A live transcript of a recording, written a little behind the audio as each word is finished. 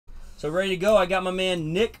So ready to go. I got my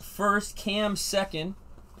man Nick first, Cam second.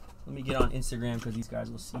 Let me get on Instagram because these guys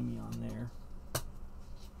will see me on there.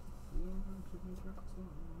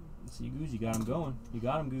 Let's see, Goose, you got him going. You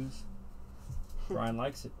got him, Goose. Brian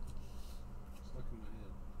likes it. Stuck in my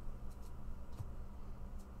head.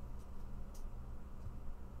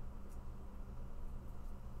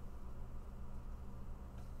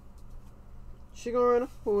 She gonna run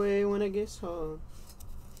away when it gets hard.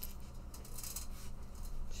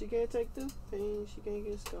 She can't take the pain. She can't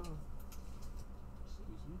get scarred. Excuse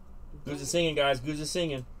me. Goose is singing, guys. Goose is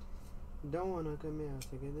singing. Don't wanna come out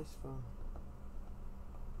to get this far.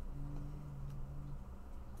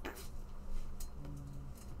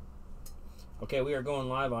 Okay, we are going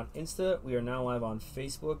live on Insta. We are now live on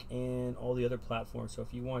Facebook and all the other platforms. So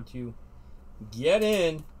if you want to get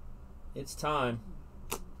in, it's time.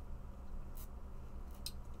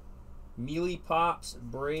 Meelypops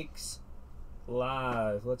breaks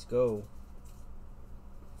live. Let's go.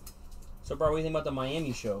 So, bro, what do you think about the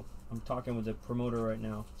Miami show? I'm talking with the promoter right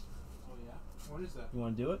now. Oh yeah. When is that? You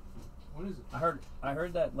want to do it? When is it? I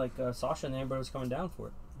heard that like Sasha and everybody was coming down for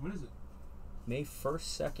it. When is it? May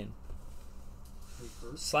 1st, 2nd. May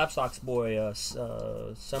 1st? Slapsocks boy,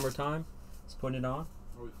 summertime. He's putting it on.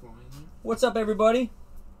 Are we flying there? What's up, everybody?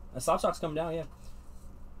 Slapsocks coming down, yeah.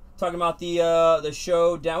 Talking about the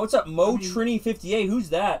show down. What's up, Mo Trini 58? Who's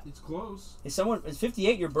that? It's close. Is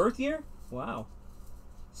 58 your birth year? Wow.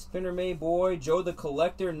 Spinner May Boy, Joe the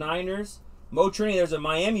Collector, Niners. Mo Trini, there's a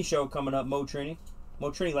Miami show coming up, Mo Trini.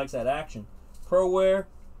 Mo Trini likes that action. ProWare,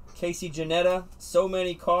 Casey Janetta, so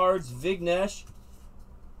many cards, Vignesh.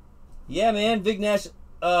 Yeah, man, Vignesh.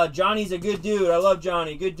 Johnny's a good dude. I love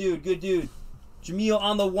Johnny. Good dude, good dude. Jameel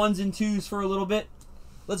on the 1s and 2s for a little bit.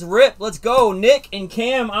 Let's rip. Let's go. Nick and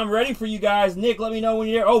Cam, I'm ready for you guys. Nick, let me know when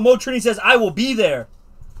you're there. Oh, Mo Trini says, I will be there.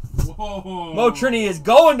 Whoa. Mo Trini is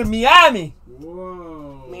going to Miami.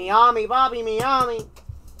 Whoa. Miami, Bobby, Miami.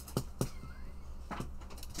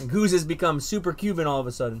 And Goose has become super Cuban all of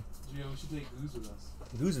a sudden. Gio, we should take Goose with us.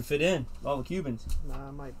 Goose would fit in. All the Cubans. Nah,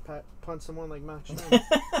 I might punch someone like Max Shrem.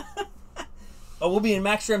 Oh, we'll be in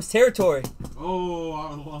Max Shrem's territory. Oh,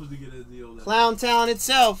 I would love to get a deal there. Clown Town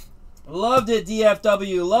itself. Loved it,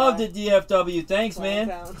 DFW. Loved it, DFW. Thanks, Clown man.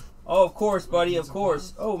 Town. Oh, of course, buddy. Of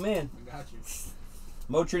course. Oh, man. I got you.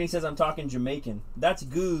 Mo Trini says I'm talking Jamaican. That's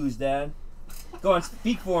Goose, Dad. Go on,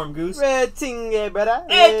 speak for him, Goose. Red ting there, brother.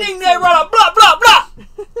 Hey, thing there, brother. Blah, blah,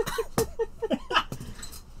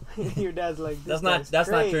 blah. Your dad's like, this That's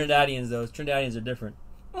not crazy. Trinidadians, though. Trinidadians are different.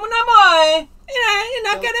 Boy. You're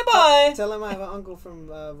not gonna boy. Tell him I have an uncle from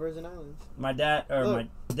Virgin Islands. My dad, Look.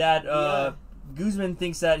 yeah. Guzman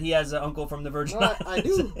thinks that he has an uncle from the Virgin No, Islands. I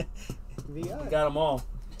do. VI. Got them all.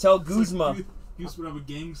 Tell Guzma. You used to have a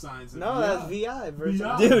gang sign. Said, No, that's VI. Virgin VI.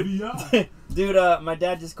 Islands. Dude, dude, my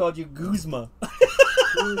dad just called you Guzma.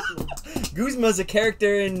 Guzma's a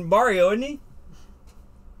character in Mario, isn't he?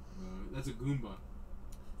 That's a Goomba.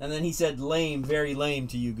 And then he said lame, very lame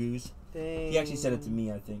to you, Goose. Dang. He actually said it to me,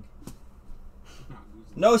 I think. Not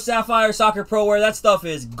Goose. No Sapphire Soccer Pro Wear. That stuff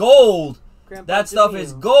is gold. Grandpa That stuff Jamil.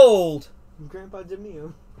 is gold. Grandpa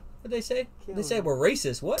Jamil. What'd they say? Kill They say him. we're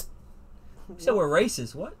racist. What? They said we're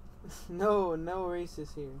racist. What? No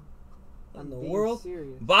racist here. In I'm the being world?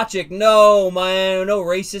 serious. Botchick, no, man. No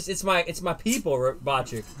racist. It's my people,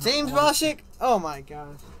 Botchick. James Boschik? Oh my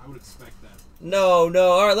god. I would expect that. No.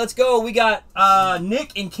 All right, let's go. We got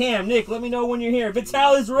Nick and Cam. Nick, let me know when you're here.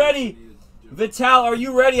 Vital is ready. Vital, are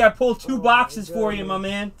you ready? I pulled 2 boxes for you, my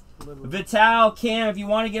man. Vital, Cam, if you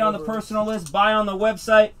want to get on the personal list, buy on the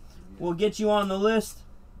website. We'll get you on the list.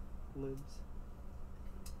 Libs.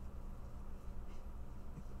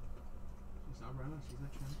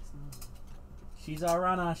 She's not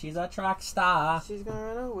running. She's a track star. She's a track star. She's gonna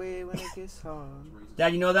run away when it gets hard.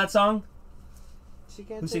 Dad, you know that song? She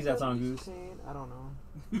can't Who sings take that song, up Goose? saying- I don't know.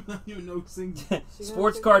 You know, sing.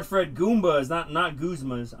 Sports card Fred Goombas, not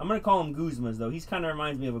Guzmas. I'm gonna call him Guzmas though. He's kind of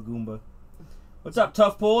reminds me of a Goomba. What's up,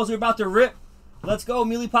 tough pulls? We're about to rip. Let's go.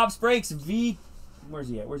 Meelypops breaks. Where's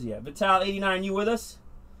he at? Vital 89, you with us?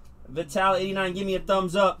 Vital 89, give me a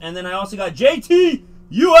thumbs up. And then I also got JT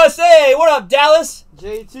USA. What up, Dallas?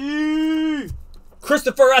 JT!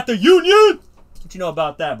 Christopher at the Union. What you know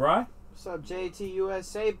about that, bro? What's up, JT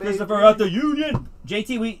USA, baby? Christopher at the Union.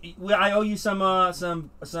 JT, I owe you some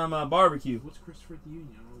barbecue. What's Christopher at the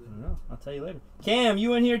Union? I don't know. I'll tell you later. Cam,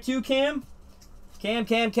 you in here too, Cam?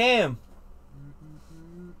 Cam.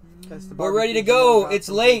 That's the We're ready to barbecue go. joint It's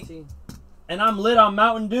from late. JT. And I'm lit on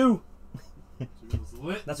Mountain Dew. It's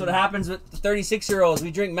lit. That's what happens with the 36-year-olds.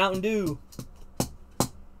 We drink Mountain Dew.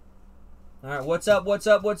 All right, what's up? Let's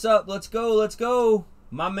go.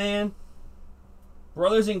 My man.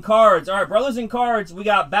 Brothers in cards. All right, brothers in cards. We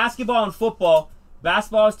got basketball and football.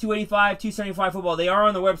 Basketball is 285, 275 football. They are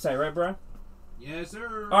on the website, right, Brian? Yes,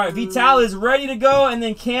 sir. All right, Vital is ready to go, and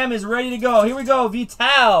then Cam is ready to go. Here we go,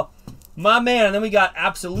 Vital, my man. And then we got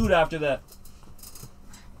Absolute after that.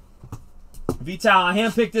 Vital, I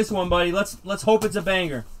handpicked this one, buddy. Let's hope it's a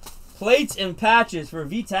banger. Plates and patches for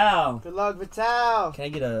Vital. Good luck, Vital. Can I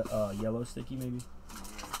get a yellow sticky, maybe?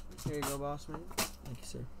 Here you go, boss man. Thank you,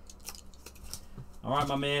 sir. All right,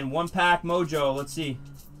 my man. One pack mojo. Let's see.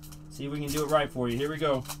 See if we can do it right for you. Here we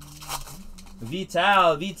go.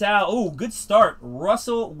 Vital. Oh, good start.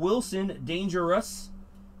 Russell Wilson, dangerous.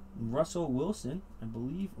 Russell Wilson, I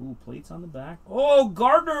believe. Ooh, plates on the back. Oh,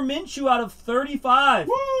 Gardner Minshew out of 35.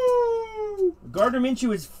 Woo! Gardner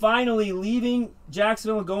Minshew is finally leaving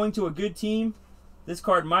Jacksonville and going to a good team. This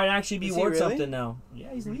card might actually be Is he worth really? something now.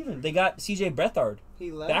 Yeah, he's leaving. They got C.J. Beathard,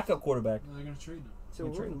 He left. backup quarterback. No, they're gonna trade him. To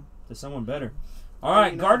Gonna trade who? him to someone better. All How do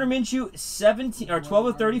right, you know? Gardner Minshew, 12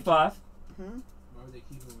 of 35. Hmm? Why would they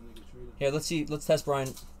keep him when they could trade him? Here, let's see. Let's test Brian.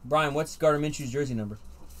 Brian, what's Gardner Minshew's jersey number?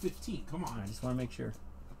 15. Come on. I just want to make sure.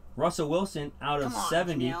 Russell Wilson out of Come on,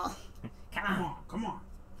 70. Jamil. Come on.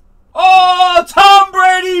 Oh, Tom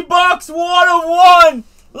Brady, Bucks 1 of 1.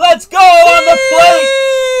 Let's go on the plate.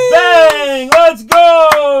 Bang. Let's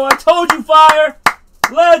go. I told you, fire.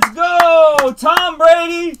 Let's go. Tom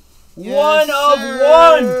Brady, Yes, 1 of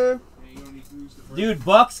 1. sir. Hey, you don't need booze to break. Dude,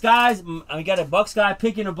 Bucks guys, I got a Bucks guy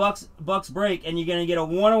picking a Bucks break, and you're going to get a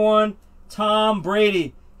 1 of 1 Tom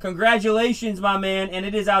Brady. Congratulations, my man, and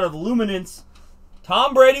it is out of Luminance.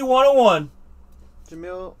 Tom Brady, 1 of 1.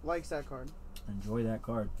 Jamil likes that card. Enjoy that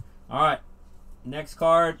card. All right, next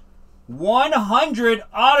card. 100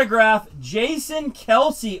 autograph, Jason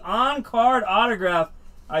Kelsey on-card autograph.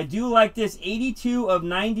 I do like this, 82 of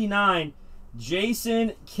 99,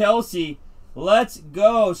 Jason Kelsey. Let's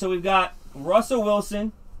go. So we've got Russell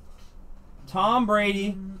Wilson, Tom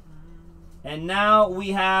Brady, and now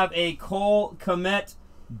we have a Cole Kmet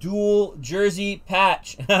dual jersey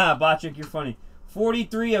patch. Botchick, you're funny.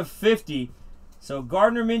 43 of 50. So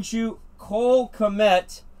Gardner Minshew, Cole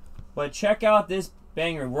Kmet. But check out this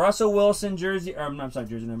banger. Russell Wilson jersey, or I'm sorry,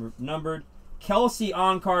 jersey numbered. Kelsey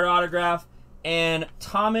on-card autograph. And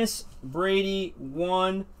Thomas Brady,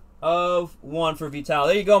 1 of 1 for Vital.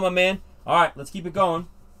 There you go, my man. All right, let's keep it going.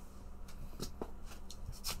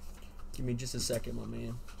 Give me just a second, my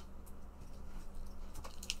man.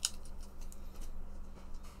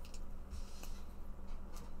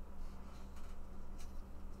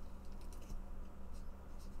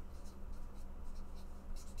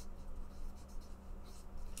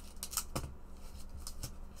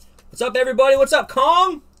 What's up, everybody? What's up,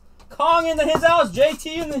 Kong? Kong in his house.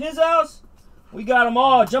 JT in his house. We got them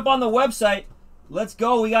all. Jump on the website. Let's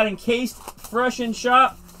go. We got encased, fresh in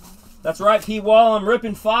shop. That's right, Pete Wall. I'm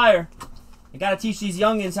ripping fire. I got to teach these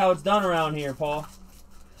youngins how it's done around here, Paul.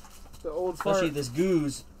 The old Especially fart. this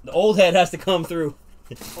goose. The old head has to come through.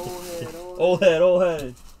 Old head. Old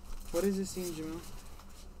head. What is this team, Jamil?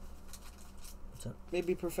 What's up?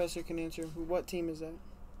 Maybe Professor can answer. What team is that?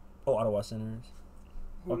 Oh, Ottawa Senators.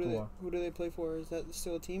 Who Ottawa. do they play for? Is that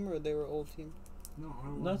still a team or they were old team? No, I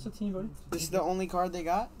don't No, it's a team, buddy. This is the only card they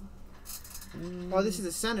got? Oh, this is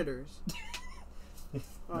the Senators.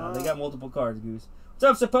 No, they got multiple cards, Goose.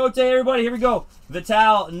 What's up, Sapote, everybody? Here we go.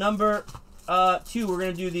 Vital, number 2. We're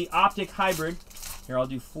going to do the Optic Hybrid. Here, I'll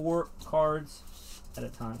do 4 cards at a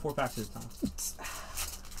time. 4 packs at a time.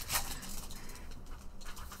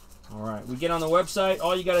 All right. We get on the website.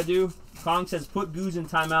 All you got to do, Kong says, put Goose in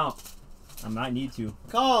timeout. I might need to.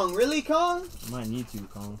 Kong, really, Kong? I might need to,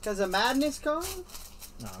 Kong. Because of madness, Kong?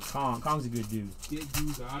 No, Kong's a good dude. Get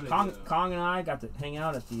dudes out of Kong and I got to hang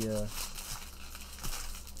out at the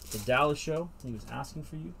Dallas show. He was asking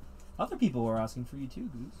for you. Other people were asking for you too,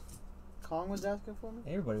 Goose. Kong was asking for me?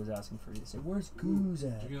 Everybody was asking for you. They said, "Where's Goose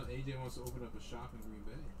at?" You know, AJ wants to open up a shop in Green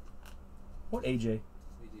Bay. What AJ?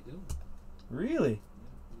 AJ Dillon. Really?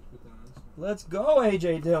 Yeah, just put that on this one. Let's go,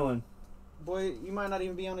 AJ Dillon. Boy, you might not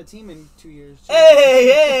even be on a team in 2 years.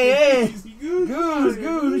 Hey! Easy Goose,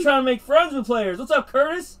 We're trying to make friends with players. What's up,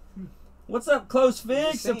 Curtis? What's up, Close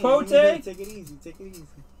Fig, Just saying, Sapote? Take it easy. Take it easy.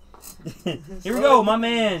 Here we go, my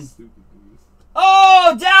man. Stupid Goose.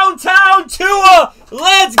 Oh, downtown Tua!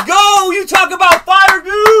 Let's go! You talk about fire,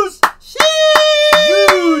 Goose!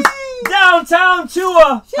 Goose! Downtown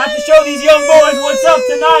Tua! Have to show these young boys what's up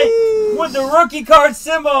tonight with the rookie card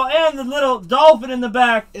symbol and the little dolphin in the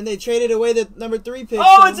back. And they traded away the number 3 pick.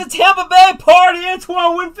 Oh, so it's a Tampa Bay party!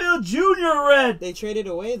 Antoine Winfield Jr. red. They traded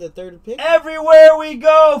away the 3rd pick. Everywhere we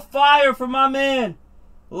go, fire for my man.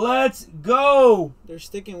 Let's go. They're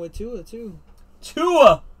sticking with Tua, too.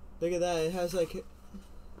 Tua. Look at that. It has, like,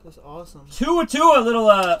 That's awesome. Tua, a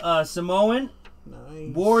little Samoan.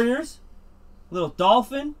 Nice. Warriors. Little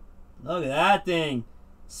Dolphin. Look at that thing.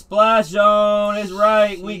 Splash Zone is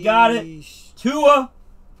right. We got it. Sheesh. Tua.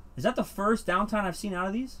 Is that the first downtown I've seen out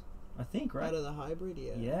of these? I think, right? Out of the hybrid,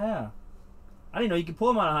 yeah. Yeah. I didn't know you could pull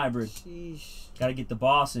them out of hybrid. Sheesh. Got to get the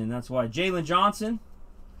boss in. That's why. Jalen Johnson.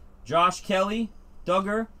 Josh Kelly.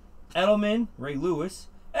 Duggar. Edelman. Ray Lewis.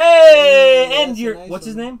 Hey! Ooh, And that's a your, nice what's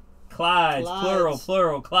his one. name? Clydes. Clydes.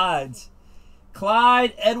 Plural. Clydes.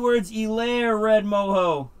 Clyde Edwards-Helaire, red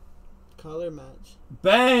moho. Color match.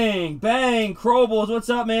 Bang! Krobles, what's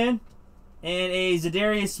up, man? And a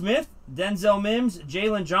Zadarius Smith, Denzel Mims,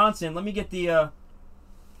 Jalen Johnson. Let me get the,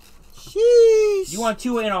 Sheesh. You want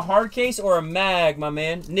Tua in a hard case or a mag, my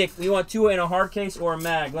man? Nick, you want Tua in a hard case or a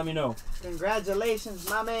mag? Let me know. Congratulations,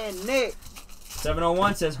 my man Nick.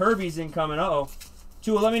 701 says Herbie's incoming. Uh-oh.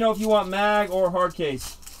 Tua, let me know if you want mag or hard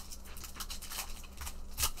case.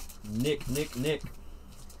 Nick.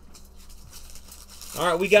 All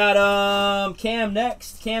right, we got Cam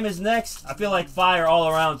next. Cam is next. I feel like fire all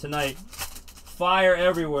around tonight. Fire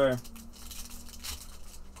everywhere.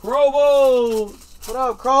 Crobos! What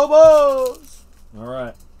up, Crobos? All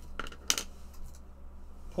right.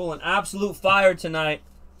 Pulling absolute fire tonight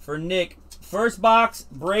for Nick. First box,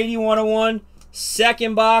 Brady 101.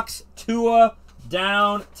 Second box, Tua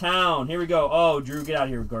downtown. Here we go. Oh, Drew, get out of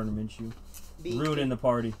here with Gardner Minshew. Ruining the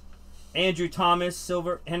party. Andrew Thomas,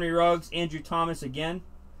 silver. Henry Ruggs, Andrew Thomas again.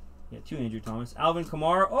 Yeah, 2 Andrew Thomas. Alvin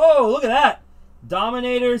Kamara. Oh, look at that.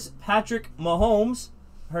 Dominators, Patrick Mahomes.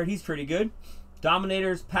 Heard he's pretty good.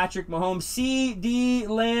 Dominators, Patrick Mahomes. C.D.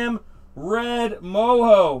 Lamb, red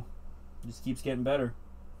moho. Just keeps getting better.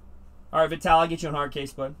 All right, Vital, I'll get you on hard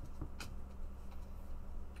case, bud.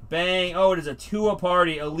 Bang. Oh, it is a Tua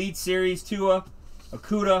party. Elite Series Tua.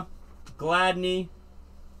 Okuda. Gladney.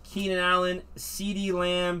 Keenan Allen. C.D.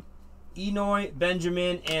 Lamb. Enoy,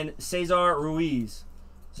 Benjamin, and Cesar Ruiz.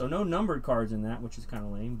 So no numbered cards in that, which is kind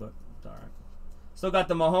of lame, but it's all right. Still got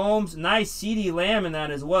the Mahomes. Nice C.D. Lamb in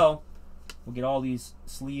that as well. We'll get all these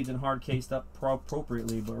sleeves and hard cased up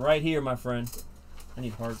appropriately. But right here, my friend, I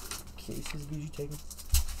need hard cases. Did you take them?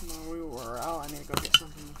 No, we were out. I need to go get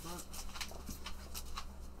something in the front.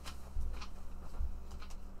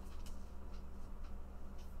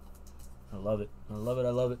 I love it.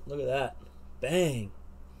 Look at that. Bang.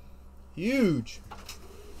 Huge.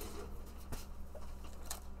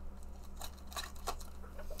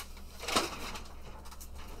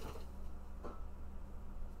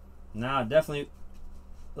 Nah, definitely.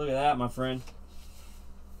 Look at that, my friend.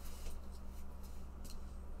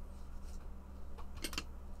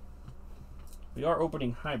 We are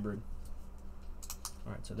opening hybrid.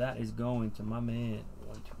 All right, so that is going to my man.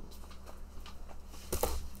 1, 2.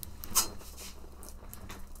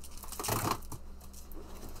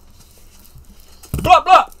 Blah,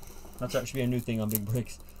 blah! That should be a new thing on Big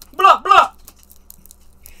Breaks. Blah, blah!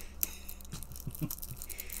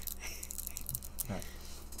 Right.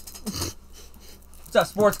 What's up,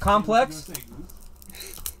 Sports Complex?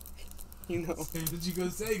 You know. Hey, what you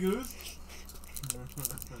gonna say, Goose?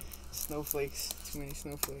 Snowflakes. Too many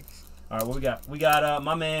snowflakes. All right, what we got? We got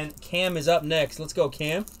my man Cam is up next. Let's go,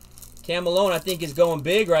 Cam. Cam Malone, I think, is going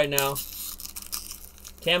big right now.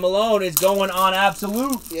 Cam Malone is going on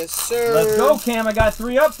absolute. Yes, sir. Let's go, Cam. I got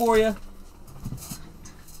 3 up for you.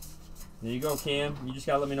 There you go, Cam. You just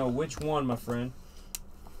got to let me know which one, my friend.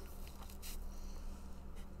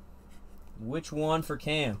 Which one for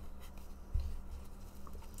Cam?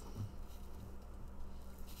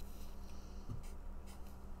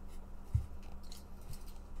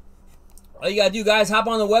 All you got to do, guys, hop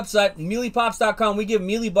on the website, Meelypops.com. We give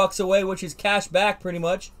Mealy Bucks away, which is cash back pretty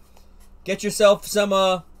much. Get yourself some,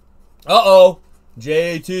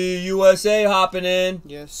 JT USA hopping in.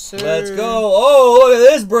 Yes, sir. Let's go. Oh, look at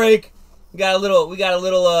this break. We got a little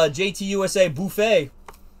JT USA buffet.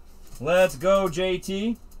 Let's go,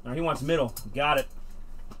 JT. Oh, he wants middle. Got it.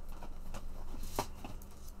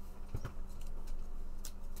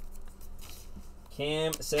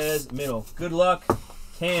 Cam says middle. Good luck,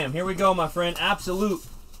 Cam. Here we go, my friend. Absolute.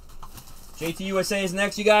 JT USA is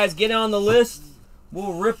next, you guys. Get on the list.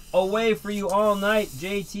 We'll rip away for you all night,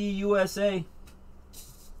 JT USA. Let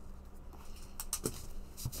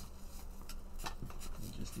me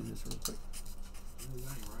just do this real quick.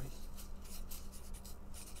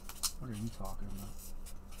 What are you talking about?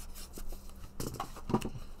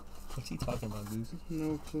 What's he talking about, Goose?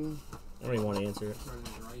 No clue. I don't even want to answer it.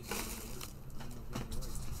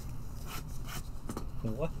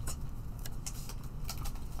 What?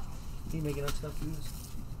 You making up stuff, Goose?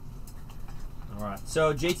 All right.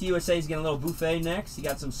 So JT USA is getting a little buffet next. He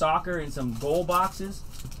got some soccer and some goal boxes.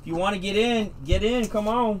 If you want to get in. Come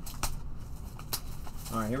on.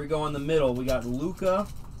 All right, here we go in the middle. We got Luca.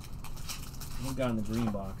 What we got in the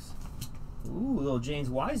green box? Ooh, little James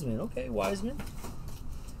Wiseman. Okay, Wiseman.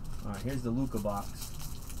 All right, here's the Luca box.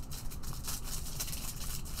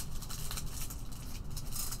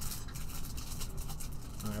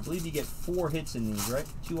 All right, I believe you get 4 hits in these, right?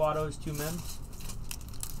 2 autos, 2 mems.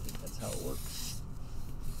 I think that's how it works.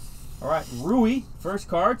 All right, Rui, first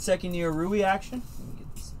card, second year Rui action. Let me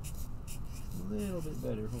get this a little bit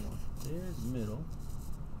better. Hold on. There's the middle.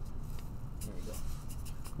 There we go.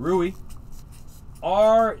 Rui.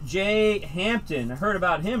 R.J. Hampton. I heard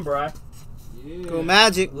about him, bro. Yeah. Go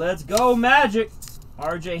Magic. Let's go, Magic.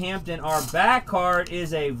 R.J. Hampton. Our back card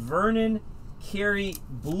is a Vernon Carey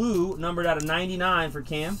Blue, numbered out of 99 for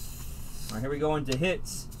Cam. All right, here we go into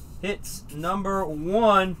hits. Hits number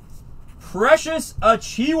 1. Precious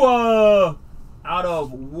Achiuwa out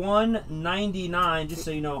of 199. Just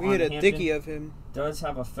so you know, We hit a Hampton dickie of him. does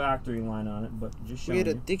have a factory line on it, but just showing We hit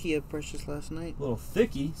a you. dickie of Precious last night. Little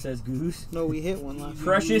thicky, says Goose. No, we hit one last night.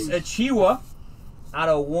 Precious Achiuwa out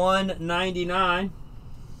of 199.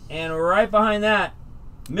 And right behind that,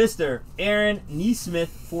 Mr. Aaron Nesmith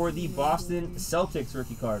for the Boston Celtics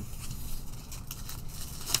rookie card.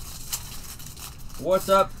 What's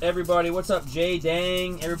up, everybody? What's up, Jay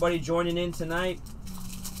Dang? Everybody joining in tonight.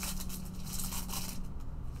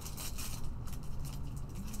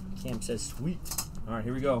 Cam says, sweet. All right,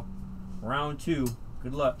 here we go. Round 2.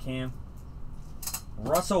 Good luck, Cam.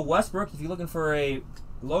 Russell Westbrook, if you're looking for a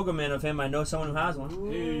logo man of him, I know someone who has one.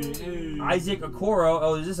 Hey. Isaac Okoro.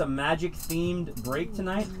 Oh, is this a Magic-themed break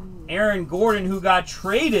tonight? Aaron Gordon, who got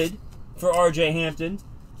traded for R.J. Hampton,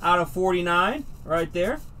 out of 49, right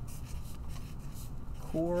there.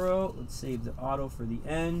 Okoro. Let's save the auto for the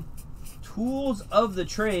end. Tools of the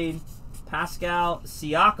trade. Pascal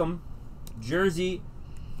Siakam. Jersey.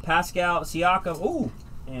 Pascal Siakam. Ooh.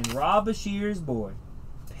 And Rob Bashir's boy.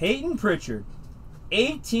 Peyton Pritchard.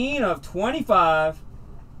 18 of 25.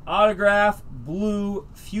 Autograph, blue,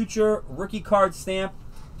 future, rookie card stamp,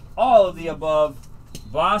 all of the above.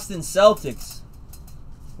 Boston Celtics.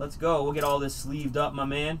 Let's go. We'll get all this sleeved up, my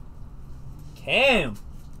man. Cam.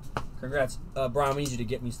 Congrats. Brian, we need you to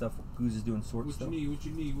get me stuff. Goose is doing sort What stuff. you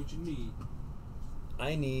need?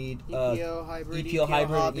 I need EPL Hybrid, EPL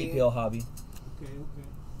Hybrid, Hobby. and EPL Hobby. Okay.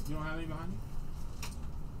 You don't have any behind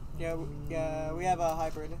you? Yeah, we have a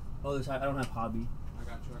Hybrid. Oh, I don't have Hobby. I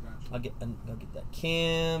got you. I'll get that.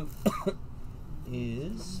 Cam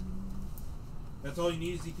is... That's all you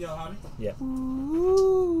need is EPL Hobby? Yeah.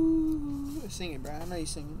 Ooh. Sing it, Brian. I know you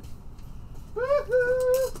singing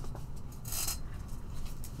it.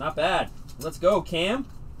 Not bad. Let's go, Cam.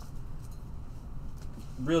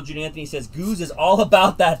 Real Jude Anthony says, Goose is all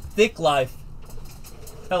about that thick life.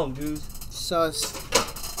 Tell him, Goose. Sus.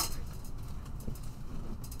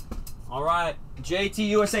 All right. JT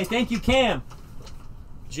USA. Thank you, Cam.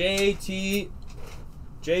 JT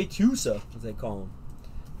Tusa, as they call him.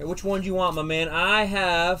 Hey, which one do you want, my man? I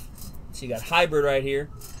have, so you got Hybrid right here.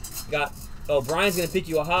 Brian's going to pick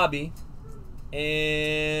you a Hobby.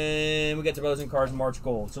 And we got the Brothers and Cards March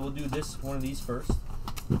Gold. So we'll do one of these first.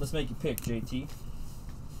 Let's make you pick, JT.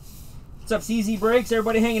 What's up, CZ Breaks?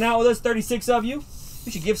 Everybody hanging out with us? 36 of you.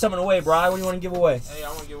 We should give something away, Brian. What do you want to give away? Hey, I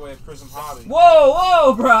want to give away a Prism Hobby.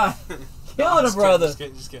 Whoa, Brian. Killing it, brother.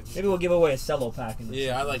 Just kidding. Maybe we'll give away a cello pack.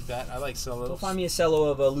 Yeah, I like that. I like cellos. Go find me a cello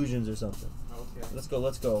of Illusions or something. Okay. Let's go.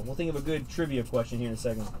 We'll think of a good trivia question here in a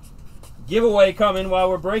second. Giveaway coming while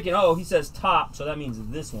we're breaking. Oh, he says top, so that means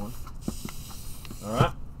this one. All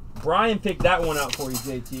right. Brian picked that one out for you,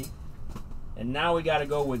 JT. And now we got to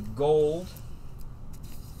go with gold.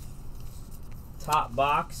 Top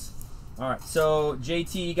box. All right. So,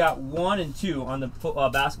 JT, you got 1 and 2 on the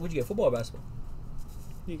basketball. What'd you get, football or basketball?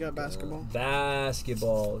 You got basketball.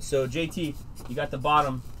 Basketball. So, JT, you got the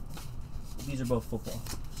bottom. These are both football.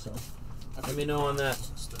 So, let me know on that.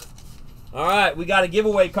 All right. We got a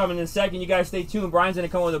giveaway coming in a second. You guys stay tuned. Brian's going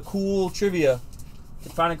to come with a cool trivia.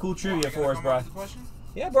 Find a cool trivia for us, Brian.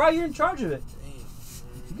 Yeah, Brian, you're in charge of it.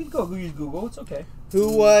 You can go use Google. It's okay.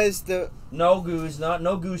 Who was the... No Goose.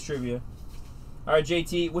 No Goose trivia. All right,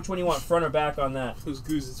 JT, which one do you want, front or back on that? Who's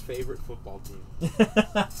Goose's favorite football team? No,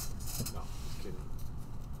 just kidding.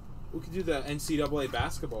 We could do the NCAA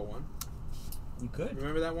basketball one. You could.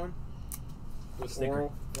 Remember that one? With Sticker.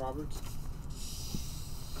 Oral Roberts?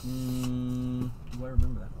 Do I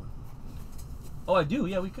remember that one? Oh, I do.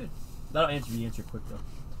 Yeah, we could. That'll answer the answer quick, though.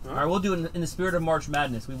 Huh? All right, we'll do it in the spirit of March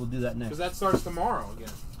Madness. We will do that next. Because that starts tomorrow again.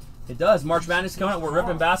 It does. March Madness coming up. We're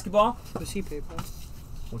ripping basketball. Was he PayPal?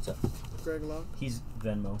 What's up? Greg Locke. He's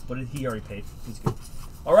Venmo, but he already paid. He's good.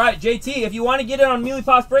 All right, JT, if you want to get it on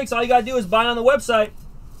Meelypops Breaks, all you got to do is buy on the website.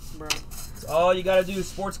 Bro. That's all you got to do.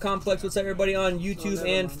 Sports Complex. What's up, everybody on YouTube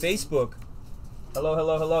and Facebook? Hello,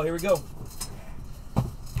 hello, hello. Here we go.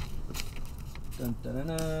 Dun, dun, dun,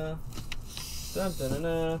 dun. Dun, dun, dun,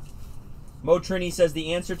 dun. Mo Trini says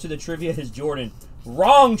the answer to the trivia is Jordan.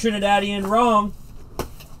 Wrong, Trinidadian. Wrong.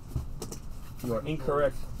 You are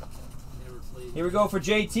incorrect. Here we go for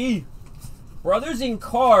JT. Brothers in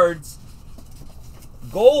Cards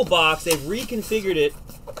goal box. They've reconfigured it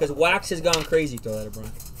because Wax has gone crazy. Throw that at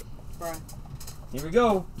Brian. Right. Here we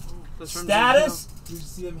go. That's from Status. Did you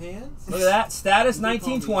see them hands? Look at that. Status They call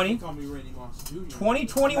me- 1920. they call me Randy Moss Jr.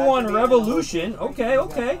 2021 Revolution. Okay,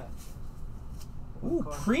 okay. Ooh,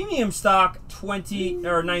 premium stock 20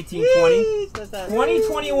 or 1920. Yeesh, that's that.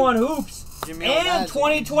 2021 hoops Jimmy and Magic.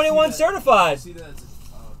 2021 certified. See that?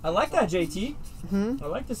 I like that, JT. Hmm? I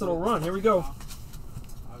like this little run. Here we go.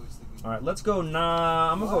 All right, let's go. I'm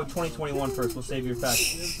gonna go with 2021 first. We'll save your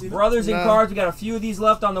facts. Brothers in No. Cards. We got a few of these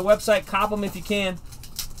left on the website. Cop them if you can.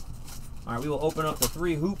 All right, we will open up the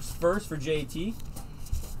 3 hoops first for JT.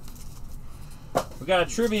 We got a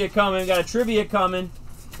trivia coming.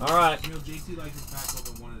 All right. You know, JT likes his back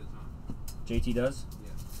open one at a time. JT does? Yeah.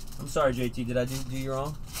 I'm sorry, JT. Did I do you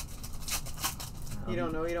wrong? You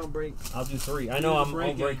don't know. You don't break. I'll do 3. I know I'm a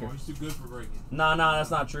breaker. Anymore. He's too good for breaking. Nah, that's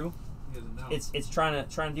not true. He doesn't know. It's trying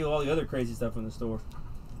to deal with all the other crazy stuff in the store.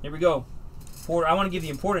 Here we go. I want to give the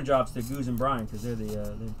important jobs to Goose and Brian because they're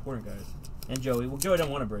the important guys. And Joey. Well, Joey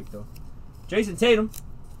doesn't want to break though. Jason Tatum.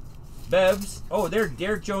 Bevs. Oh, there,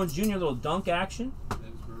 Derek Jones Jr. Little dunk action.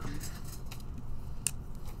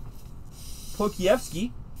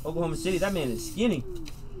 Pokievsky, Oklahoma City. That man is skinny.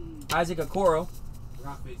 Isaac Okoro.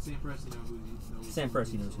 Sam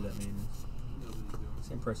Presti knows who that man is.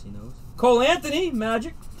 Sam Presti knows. Cole Anthony,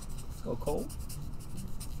 Magic. Let's go, Cole.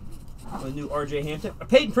 A new RJ Hampton.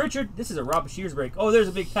 Peyton Pritchard. This is a Rob Shears break. Oh, there's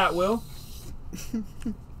a big Pat Will.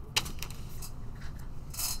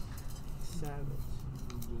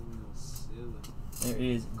 There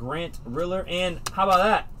is Grant Riller. And how about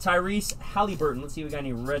that? Tyrese Halliburton. Let's see if we got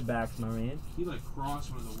any red backs, my man. He like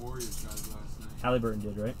crossed one of the Warriors guys last night. Halliburton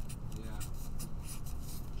did, right? Yeah.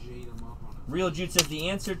 Jade him up on it. Real Jude says the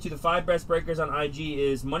answer to the 5 best breakers on IG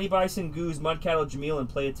is Money Bison, Goose, Mud Cattle, Jameel, and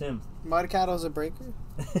Play a Tim. Mud Cattle's a breaker?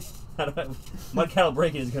 Mud Cattle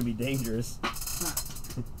breaking is going to be dangerous.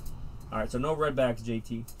 Alright, so no red backs,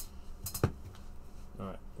 JT.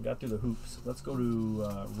 Alright, we got through the hoops. Let's go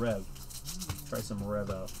to Rev. Try some Rev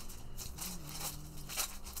out.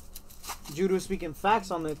 Jude was speaking facts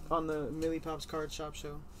on the Meelypops Card Shop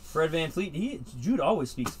show. Fred Van Fleet. Jude always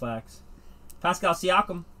speaks facts. Pascal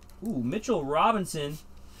Siakam. Ooh, Mitchell Robinson.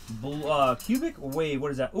 Cubic? Wait,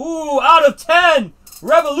 what is that? Ooh, out of 10!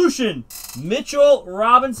 Revolution! Mitchell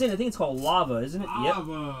Robinson. I think it's called Lava, isn't it? Yep.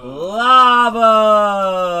 Lava!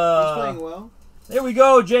 He's playing well. There we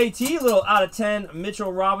go, JT. Little out of 10.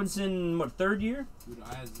 Mitchell Robinson, what, 3rd year? Dude,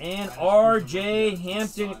 And RJ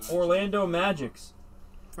Hampton, Orlando Magics.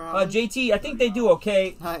 JT, I think they do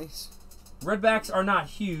okay. Nice. Redbacks are not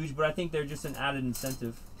huge, but I think they're just an added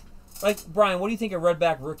incentive. Like, Brian, what do you think a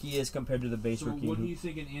redback rookie is compared to the base So rookie? what do you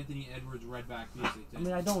think an Anthony Edwards redback PSA 10? I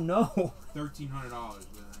mean, I don't know. $1,300, man.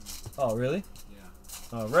 Oh, really?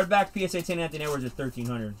 Yeah. Redback PSA 10 Anthony Edwards at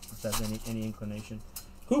 $1,300, if that's any inclination.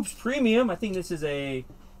 Hoops Premium, I think this is a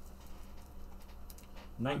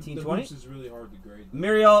 1920. The hoops is really hard to grade.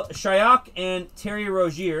 Muriel Shayak and Terry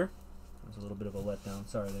Rozier. That was a little bit of a letdown.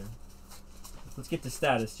 Sorry there. Let's get to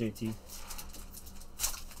status, JT.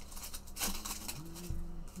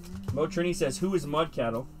 Mo Trini says, "Who is Mud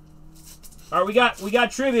Cattle?" All right, we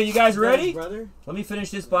got trivia. You guys ready? Brother? Let me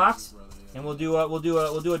finish this box, and we'll do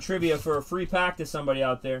a trivia for a free pack to somebody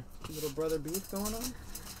out there. Little brother beef going on?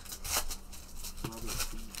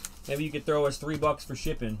 Maybe you could throw us $3 for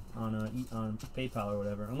shipping on PayPal or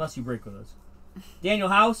whatever, unless you break with us. Daniel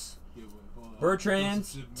House,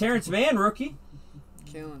 Bertrands, Terrence Mann rookie,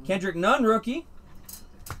 Killing. Kendrick Nunn rookie,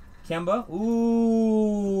 Kemba.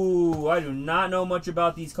 Ooh, I do not know much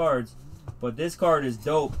about these cards, but this card is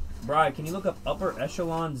dope. Brian, can you look up upper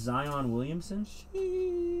echelon Zion Williamson?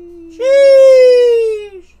 Sheesh.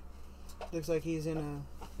 Looks like he's in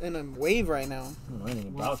a wave right now. I don't know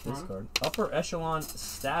anything about this card. Upper echelon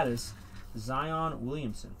status Zion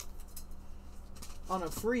Williamson. On a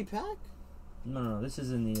free pack? No. This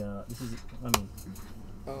is in the.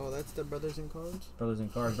 Oh, that's the Brothers in Cards? Brothers in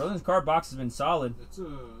Cards. Brothers in Card box has been solid. It's a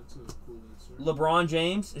cool insert. LeBron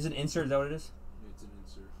James. Is it insert? Is that what it is? It's an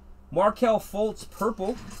insert. Markelle Fultz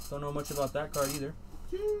purple. Don't know much about that card either.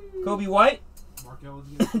 Kobe White. Markelle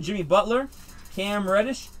is Jimmy Butler. Cam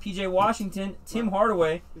Reddish, PJ Washington, Tim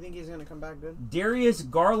Hardaway, You think he's gonna come back good? Darius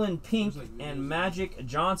Garland Pink, Seems like and Magic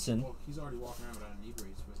Johnson. Well, he's already walking around without a knee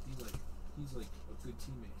brace, but he's like a good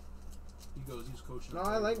teammate. He's coaching. No,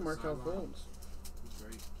 I like Markel Fultz. He's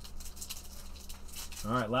great.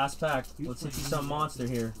 All right, last pack. Let's hit you some monster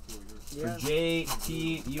here. Yeah. For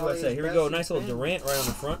JT USA. his Here we best go. he's Nice little been. Durant right on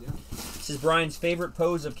the front. Yeah. This is Brian's favorite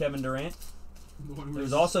pose of Kevin Durant. The one It where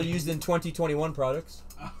was he's- also used in 2021 products.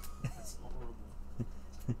 That's horrible.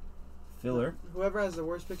 Filler. Whoever has the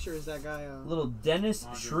worst picture is that guy. Little Dennis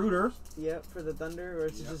Schroeder. Yep, for the Thunder, or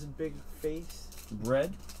it's Yep. just a big face.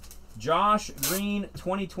 Red. Josh Green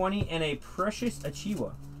 2020 and a Precious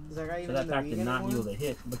Achiuwa. Is that guy So even that in the pack league did not anymore? yield a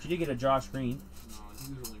hit, but you did get a Josh Green. No, he's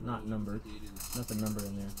literally Not really numbered. dated. Nothing numbered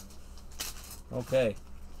in there. Okay.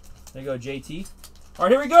 There you go, JT. All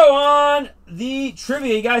right, here we go on the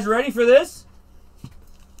trivia. You guys ready for this?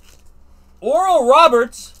 Oral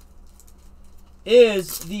Roberts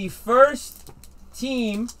is the first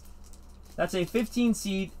team that's a 15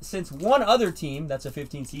 seed since one other team that's a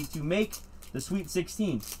 15 seed to make the Sweet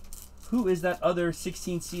 16. Who is that other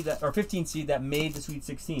 16 seed that or 15 seed that made the Sweet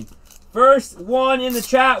 16? First one in the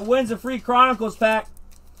chat wins a free Chronicles pack.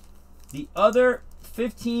 The other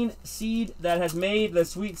 15 seed that has made the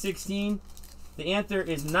Sweet 16. The answer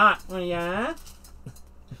is not. Yeah.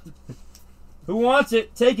 Who wants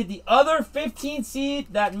it? Take it. The other 15 seed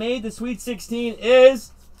that made the Sweet 16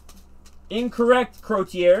 is incorrect.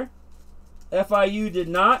 Crotier. FIU did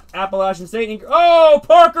not. Appalachian State. Oh,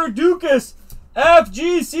 Parker Dukas.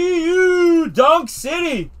 FGCU. Dunk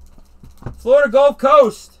City. Florida Gulf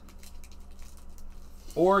Coast.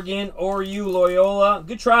 Oregon, ORU, Loyola.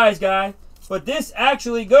 Good tries, guy. But this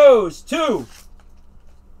actually goes to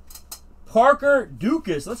Parker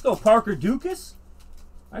Dukas. Let's go, Parker Dukas.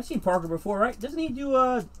 I've seen Parker before, right? Doesn't he do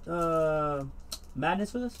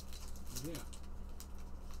Madness with us? Yeah.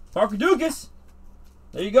 Parker Dukas.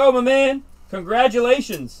 There you go, my man.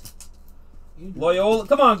 Congratulations. Loyola.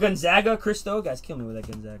 Come on, Gonzaga. Christo. Guys, kill me with that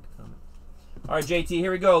Gonzaga comment. All right, JT,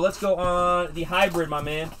 here we go. Let's go on the hybrid, my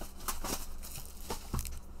man.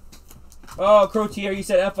 Oh, Crotier, you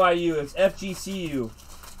said FIU. It's FGCU.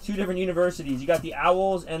 Two different universities. You got the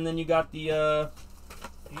Owls, and then you got the...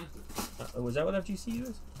 Panther. was that what FGCU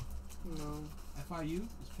is? No. FIU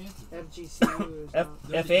is Panther. FGCU is not.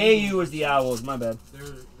 They're the FAU Eagles. is the Owls. My bad. They're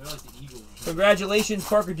like the Eagles. Congratulations,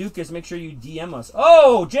 Parker Dukas. Make sure you DM us.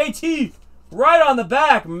 Oh, JT! Right on the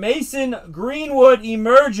back. Mason Greenwood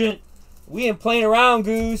Emergent. We ain't playing around,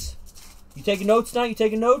 Goose. You taking notes tonight? You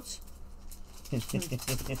taking notes?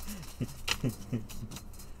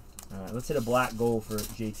 Alright, let's hit a black goal for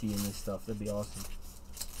JT in this stuff. That'd be awesome.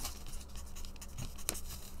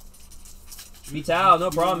 Vital, no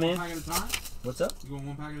problem, man. One pack at a time? What's up? You going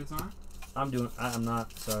one pack at a time? I'm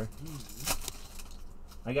not, sorry.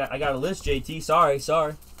 I got a list, JT.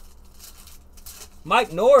 Sorry.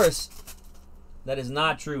 Mike Norris. That is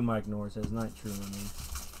not true, Mike Norris. That is not true, my man.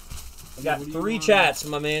 I got 3 chats,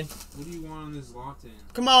 my man. What do you want on this locked in?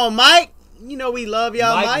 Come on, Mike. You know we love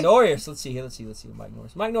y'all, Mike. Norris. Let's see. Mike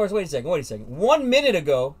Norris. Mike Norris, wait a second. 1 minute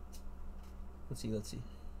ago. Let's see.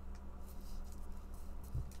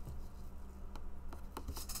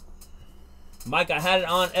 Mike, I had it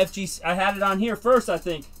on FG. I had it on here first, I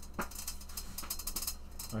think.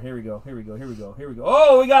 All right, here we go.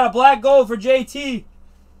 Oh, we got a black gold for JT.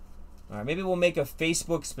 All right, maybe we'll make a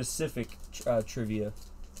Facebook-specific trivia.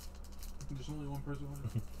 There's only one person on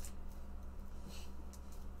it.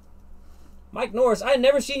 Mike Norris, I had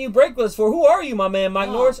never seen you break with us before. Who are you, my man, Mike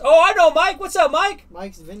Norris? Oh, I know Mike. What's up, Mike?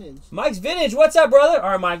 Mike's vintage. Mike's Vintage. What's up, brother?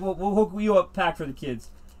 All right, Mike, we'll hook you up pack for the kids.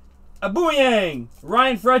 Abuyang,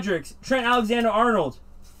 Ryan Fredericks, Trent Alexander-Arnold,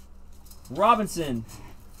 Robinson,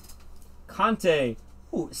 Conte,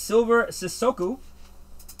 ooh, Silver Sissoko.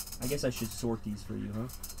 I guess I should sort these for you, huh?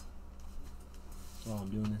 While I'm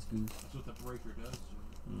doing this, Goose. That's what the breaker does.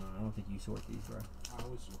 No, I don't think you sort these, bro. I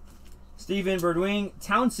always sort. Steven Berdwing,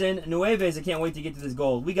 Townsend, Nueves. I can't wait to get to this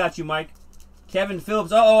gold. We got you, Mike. Kevin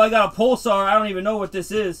Phillips. Uh-oh, I got a Pulsar. I don't even know what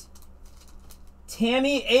this is.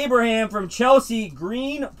 Tammy Abraham from Chelsea.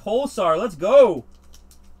 Green Pulsar. Let's go.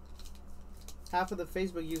 Half of the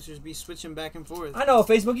Facebook users be switching back and forth. I know,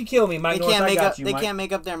 Facebook, you kill me. Mike Norris, I got you, They Mike. can't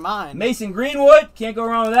make up their mind. Mason Greenwood. Can't go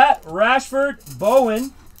wrong with that. Rashford.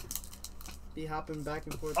 Bowen. Be hopping back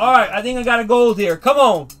and forth. All right, I think I got a gold here. Come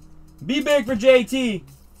on. Be big for JT.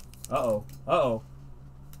 Uh-oh.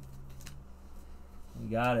 We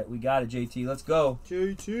got it, JT. Let's go.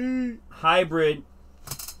 JT. Hybrid.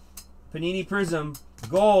 Panini Prism.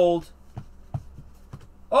 Gold.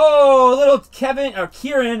 Oh, little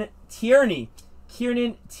Kieran Tierney.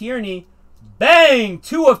 Bang!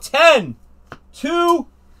 2 of 10. 2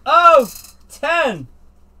 of 10.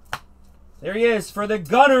 There he is for the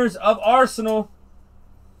Gunners of Arsenal.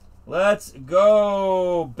 Let's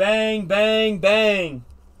go. Bang, bang, bang.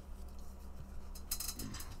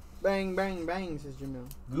 Bang, bang, bang, says Jamil.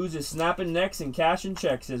 Goose is snapping necks and cashing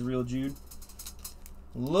checks, says Real Jude.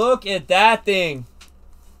 Look at that thing.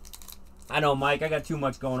 I know, Mike. I got too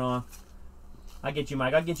much going on. I get you,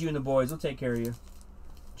 Mike. I'll get you and the boys. We'll take care of you.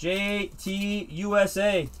 JT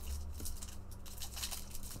USA.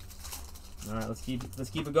 All right, let's keep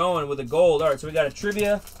it going with the gold. All right, so we got a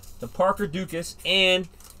trivia to Parker Dukas, and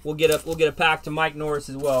we'll get a pack to Mike Norris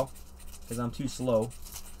as well, because I'm too slow.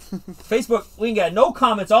 Facebook, we ain't got no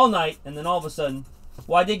comments all night, and then all of a sudden,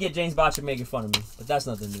 well, I did get James Botcher making fun of me, but that's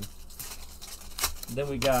nothing new. And then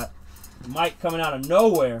we got Mike coming out of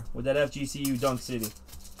nowhere with that FGCU Dunk City.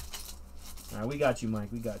 All right, we got you,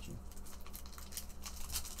 Mike. We got you.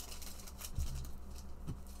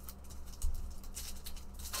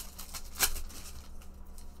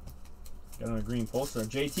 Got another green poster.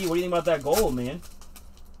 JT, what do you think about that gold, man?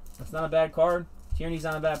 That's not a bad card. Tierney's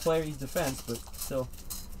not a bad player. He's defense, but still.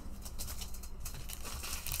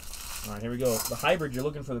 All right, here we go. The hybrid, you're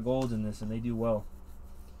looking for the golds in this, and they do well.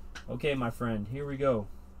 Okay, my friend, here we go.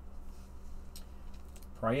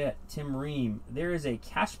 Prayet, Tim Ream. There is a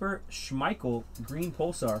Kasper Schmeichel green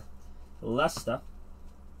pulsar. Leicester.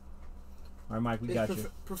 All right, Mike, we got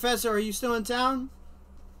you. Professor, are you still in town?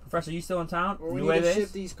 Professor, you still in town? Or we need to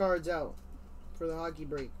ship these cards out for the hockey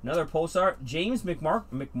break. Another pulsar. James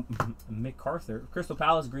McArthur. Crystal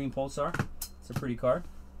Palace green pulsar. It's a pretty card.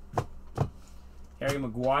 Harry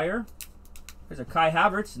Maguire. There's a Kai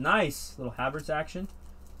Havertz. Nice. Little Havertz action.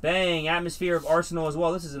 Bang. Atmosphere of Arsenal as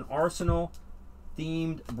well. This is an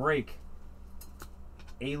Arsenal-themed break.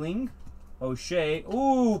 Ailing. O'Shea.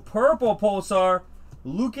 Ooh, purple pulsar.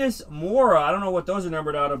 Lucas Moura. I don't know what those are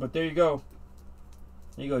numbered out of, but there you go.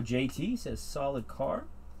 There you go, JT. Says solid card.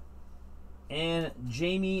 And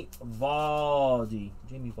Jamie Vardy.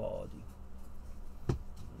 Jamie Vardy. There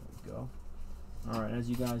we go. All right, as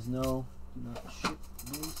you guys know, do not ship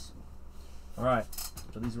these. All right,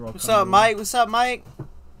 so these are all. What's up, Mike? What's up, Mike?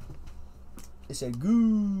 They say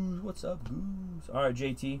Goose. What's up, Goose? All right,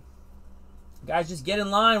 JT. Guys, just get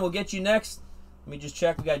in line. We'll get you next. Let me just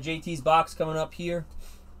check. We got JT's box coming up here.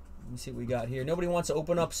 Let me see what we got here. Nobody wants to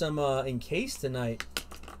open up some Encase tonight.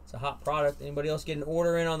 It's a hot product. Anybody else get an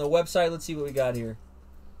order in on the website? Let's see what we got here.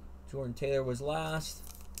 Jordan Taylor was last.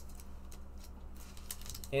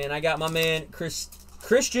 And I got my man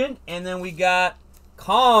Christian. And then we got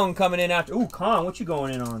Kong coming in after. Ooh, Kong, what you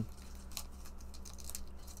going in on?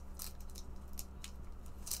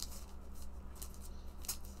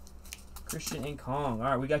 Christian and Kong. All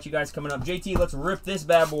right, we got you guys coming up. JT, let's rip this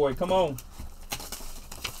bad boy. Come on.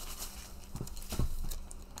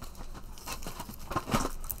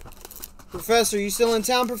 Professor, you still in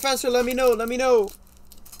town, Professor? Let me know. Let me know.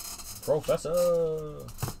 Professor.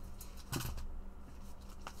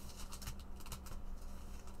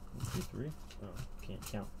 1, 2, 3. Oh, can't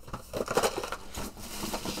count.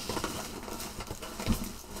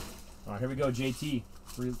 All right, here we go, JT.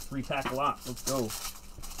 Three pack lot. Let's go. All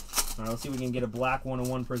right, let's see if we can get a black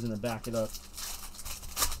 101 prison to back it up.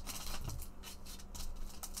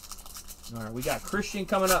 All right, we got Christian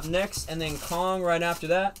coming up next, and then Kong right after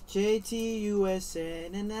that. JT USA.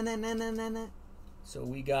 Na, na, na, na, na, na. So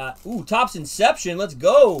we got, ooh, Topps Inception. Let's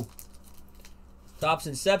go. Topps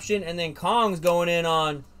Inception, and then Kong's going in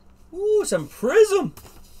on, ooh, some Prism.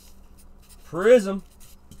 Prism.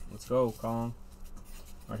 Let's go, Kong.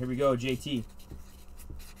 All right, here we go, JT.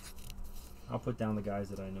 I'll put down the guys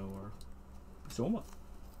that I know are Soma.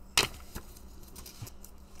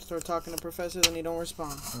 Start talking to Professor, then he don't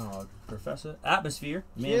respond. Oh, Professor. Atmosphere.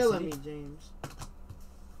 Killing me, James.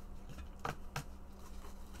 Right,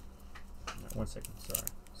 1 second. Sorry.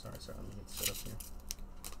 Let me hit set up here.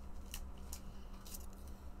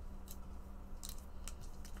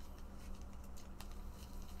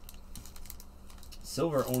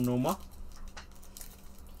 Silver Onoma.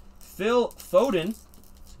 Phil Foden.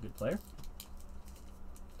 That's a good player.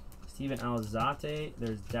 Steven Alzate.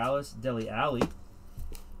 There's Dallas Dele Alli.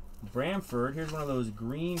 Bramford. Here's one of those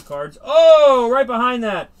green cards. Oh, right behind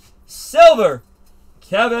that. Silver.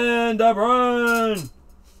 Kevin De Bruyne.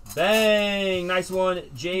 Bang. Nice one.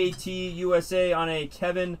 JT USA on a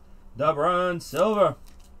Kevin De Bruyne silver.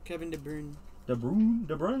 Kevin De Bruyne. De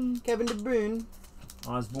Bruyne. Kevin De Bruyne.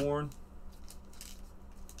 Osborne.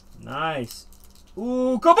 Nice.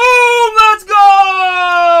 Ooh, kaboom! Let's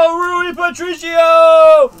go! Rui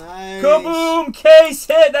Patricio! Nice. Kaboom! Case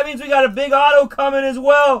hit. That means we got a big auto coming as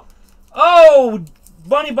well. Oh,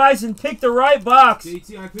 Bunny Bison picked the right box.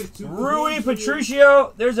 JT, I picked 2. Rui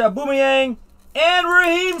Patricio. There's a Boomerang. And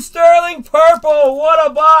Raheem Sterling purple. What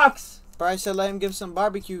a box. Bryce said let him give some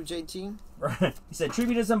barbecue, JT. Right. He said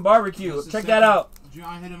tribute to some barbecue. That's the Check second- that out.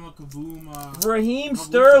 I hit him a kaboom. Raheem couple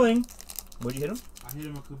Sterling. What'd you hit him? I hit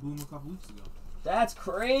him a kaboom a couple weeks ago. That's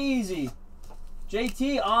crazy.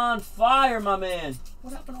 JT on fire, my man.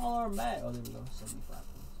 What happened to all our mag? Oh, there we go. 75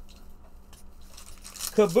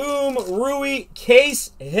 points. Kaboom, Rui,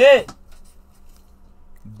 case hit.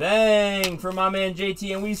 Bang for my man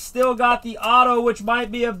JT. And we still got the auto, which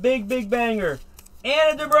might be a big, big banger.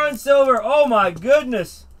 And a De Bruyne silver. Oh, my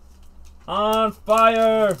goodness. On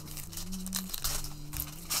fire.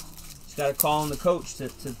 Just got to call on the coach to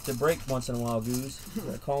break once in a while, Goose.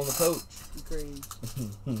 Got to call on the coach. Crazy.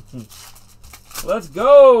 Let's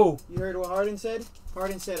go. You heard what Harden said?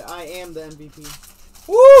 Harden said, I am the MVP.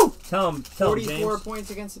 Woo! Tell him, 44 James. points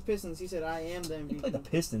against the Pistons. He said, I am the He played the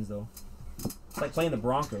MVP. Pistons, though. It's like playing the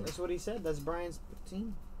Broncos. That's what he said. That's Brian's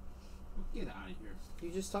team. Get out of here. You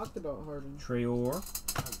just talked about Harden. Traore,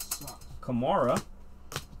 That sucks. Kamara.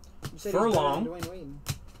 You said Furlong. he was better than Dwayne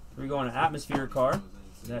Wade. We're going to atmospheric card.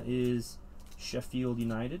 That is Sheffield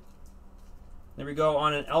United. There we go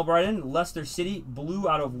on an El Brighton, Leicester City, blue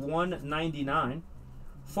out of 199.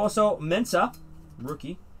 Fosso Mensah,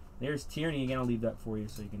 rookie. There's Tierney again. I'll leave that for you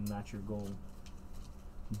so you can match your goal.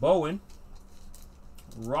 Bowen.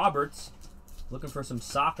 Roberts. Looking for some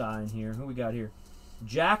Saka in here. Who we got here?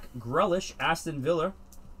 Jack Grealish, Aston Villa.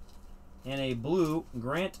 And a blue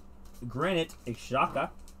Granite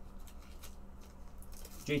Xhaka.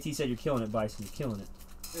 JT said you're killing it, Bison. You're killing it.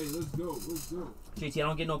 Hey, let's go. Let's go. JT, I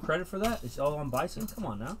don't get no credit for that. It's all on Bison. Come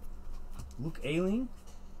on now. Luke Ayling.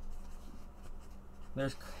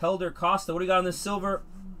 There's Helder Costa. What do you got on this silver?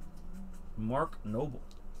 Mark Noble.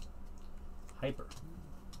 Hyper.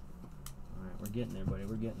 Alright, we're getting there, buddy.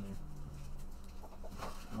 We're getting there.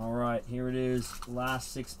 Alright, here it is.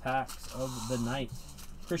 Last 6 packs of the night.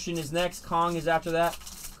 Christian is next. Kong is after that.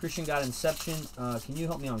 Christian got Inception. Can you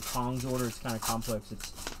help me on Kong's order? It's kind of complex.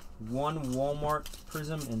 It's 1 Walmart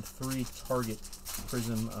Prism and 3 Target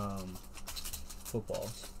Prism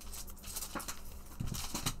footballs.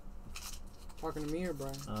 Talking to me or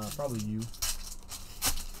Brian? Probably you.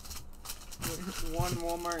 1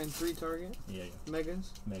 Walmart and 3 Target? Yeah.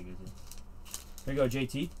 Megas? Megas. Yeah. There you go,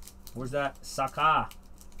 JT. Where's that? Saka.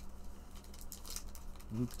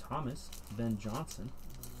 Luke Thomas. Ben Johnson.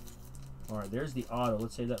 Alright, there's the auto.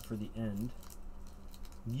 Let's save that for the end.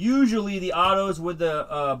 Usually the autos with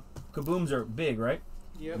the kabooms are big, right?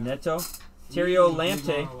 Yep. Neto. Terrio We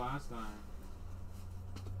Lamptey. won last time.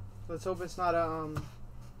 Let's hope it's not a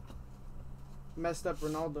messed up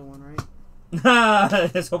Ronaldo one,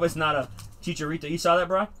 right? Let's hope it's not a Chicharito. You saw that,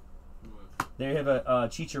 bro? What? There you have a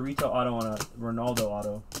Chicharito auto on a Ronaldo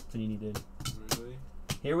auto. Panini did. Really?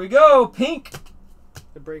 Here we go. Pink.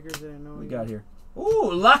 The Breakers didn't know. What we either. got here?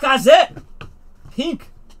 Ooh, Lacazette. Pink.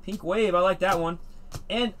 Pink wave. I like that one.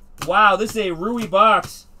 And, wow, this is a Rui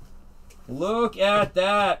box. Look at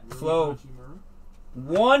that flow.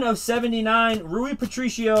 1 of 79. Rui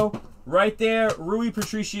Patricio right there. Rui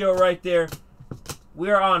Patricio right there. We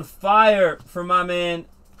are on fire for my man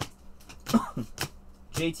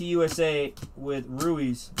JT USA with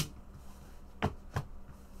Rui's.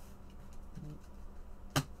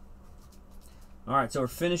 Alright, so we're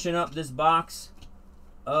finishing up this box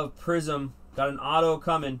of Prism. Got an auto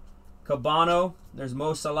coming. Cabano. There's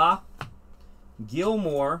Mo Salah.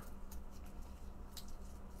 Gilmore.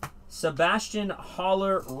 Sebastian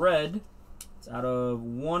Haller red. It's out of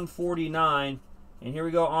 149. And here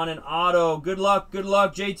we go on an auto. Good luck,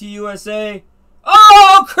 JT USA.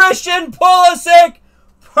 Oh, Christian Pulisic.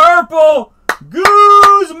 Purple.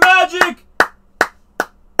 Goose Magic.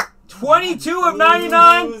 22 of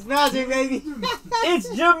 99. Ooh, it's magic, baby. It's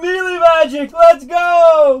Jamili Magic. Let's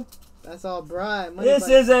go. That's all Brian. This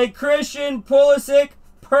is a Christian Pulisic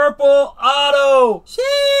purple auto.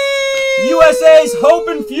 Sheesh. USA's hope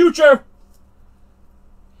and future.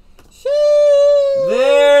 Sheesh.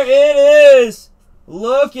 There it is.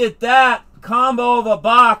 Look at that combo of a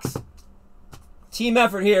box. Team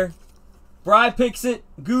effort here. Bry picks it.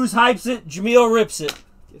 Goose hypes it. Jamil rips it.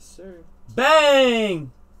 Yes, sir.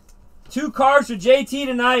 Bang! 2 cards for JT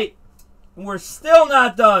tonight. And we're still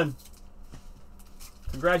not done.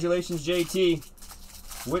 Congratulations, JT.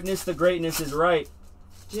 Witness the greatness is right.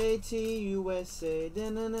 JT USA.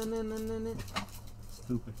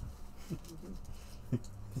 Stupid.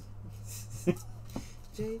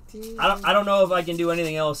 JT. I don't know if I can do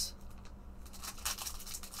anything else.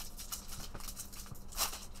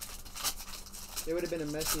 It would have been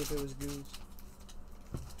a messy if it was Goose.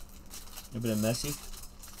 A bit of messy.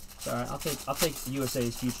 All right, I'll take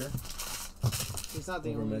USA's future. He's not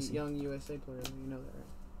the Over only Messi. young USA player. You know that, right?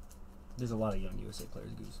 There's a lot of young USA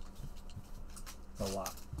players, Goose. A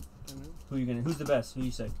lot. I know. Who's the best? Who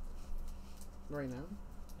you say? Right now.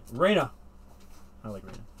 Reyna. I like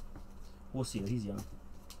Reyna. We'll see. He's young.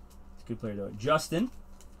 He's a good player though. Justin.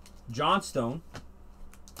 Johnstone.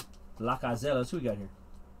 Lacazette. Who we got here?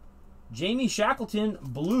 Jamie Shackleton,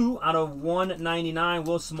 blue out of 199.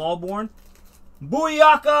 Will Smallborn.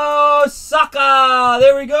 Buyako Saka.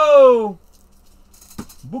 There we go.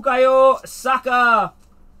 Bukayo Saka.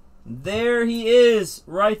 There he is.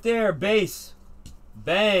 Right there. Base.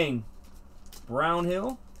 Bang.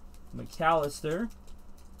 Brownhill. McAllister.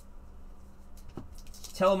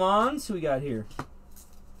 Telemans. Who we got here?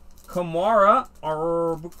 Kamara.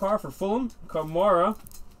 Our car for Fulham. Kamara.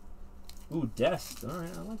 Ooh, Dest. All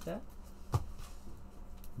right, I like that.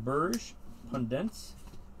 Burge. Pundents.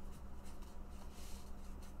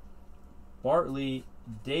 Bartley.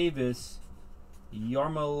 Davis.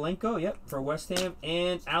 Yarmolenko, yep, for West Ham.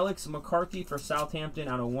 And Alex McCarthy for Southampton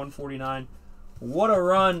out of 149. What a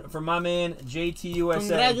run for my man, JT USA.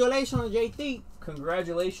 Congratulations, JT.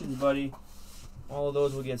 Congratulations, buddy. All of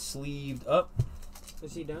those will get sleeved up.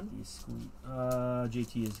 Is he done?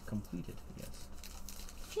 JT is completed, yes.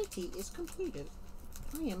 JT is completed.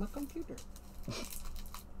 I am a computer. All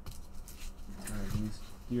right, Goose.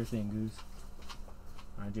 Do your thing, Goose.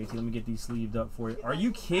 All right, JT, let me get these sleeved up for you. Are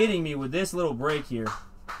you kidding me with this little break here?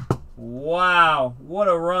 Wow. What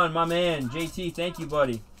a run, my man. JT, thank you,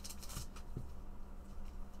 buddy.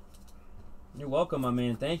 You're welcome, my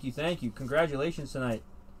man. Thank you, thank you. Congratulations tonight.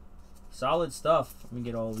 Solid stuff. Let me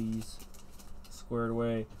get all these squared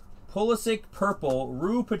away. Pulisic, purple.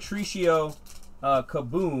 Rue Patricio,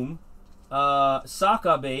 Kaboom.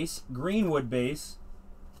 Saka base. Greenwood base.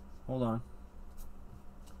 Hold on.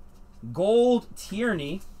 Gold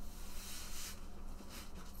Tierney.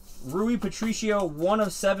 Rui Patricio, 1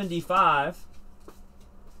 of 75.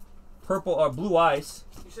 Purple or blue ice.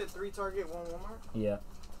 You said 3 Target, 1 Walmart? Yeah.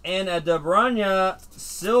 And a De Bruyne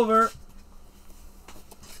silver.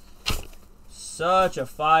 Such a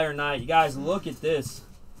fire night. You guys, look at this.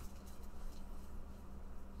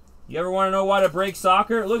 You ever want to know why to break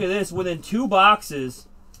soccer? Look at this. Within 2 boxes.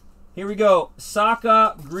 Here we go.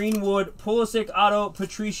 Saka, Greenwood, Pulisic, Otto,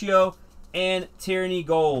 Patricio, and Tierney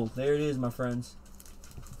Gold. There it is, my friends.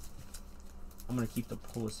 I'm going to keep the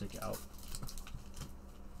Pulisic out.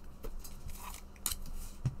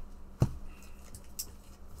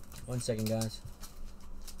 One second, guys.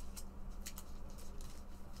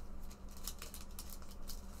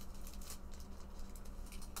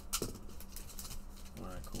 All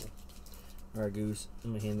right, cool. All right, Goose.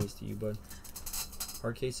 I'm going to hand these to you, bud.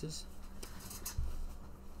 Hard cases,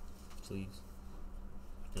 please,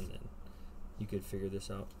 and then you could figure this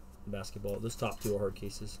out. Basketball. Those top 2 are hard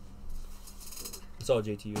cases. It's all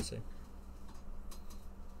JT USA.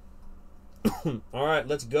 All right,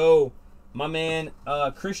 let's go, my man,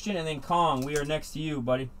 Christian, and then Kong. We are next to you,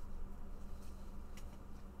 buddy.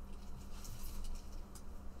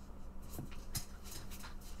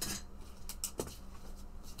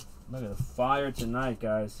 Look at the fire tonight,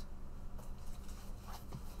 guys.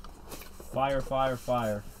 Fire, fire,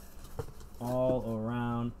 fire. All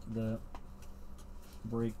around the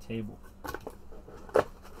break table.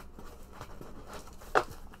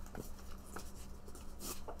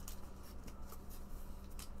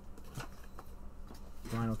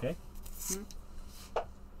 Brian okay?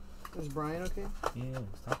 Is Brian okay? Yeah,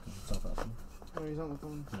 he's talking himself out there. Oh, he's on the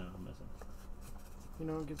phone. No, I'm messing. You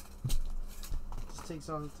know, just takes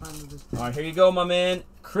all the time to just... All right, here you go, my man.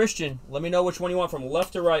 Christian, let me know which one you want from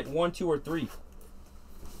left to right. 1, 2, or 3.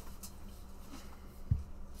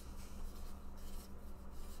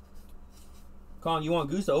 Kong, you want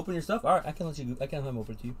Goose to open your stuff? All right, I can let you. I can have him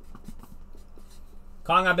open it to you.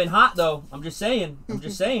 Kong, I've been hot though. I'm just saying. I'm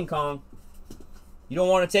just saying, Kong. You don't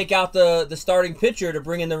want to take out the starting pitcher to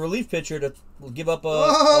bring in the relief pitcher to give up a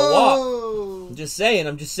walk. I'm just saying.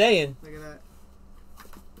 I'm just saying. Look at that.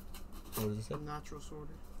 What does it say? Natural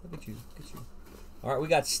sorter. Look at you. Look at you. All right, we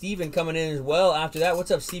got Steven coming in as well after that.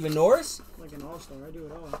 What's up, Steven Norris? Like an all-star. I do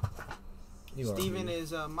it all. You are Steven weird.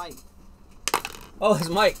 is Mike. Oh, it's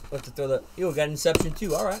Mike. Let's throw the. You got Inception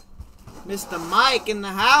too. All right. Mr. Mike in the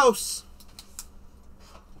house.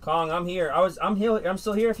 Kong, I'm here. I'm here. I'm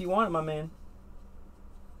still here if you want it, my man.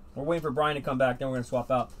 We're waiting for Brian to come back. Then we're gonna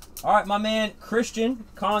swap out. All right, my man Christian.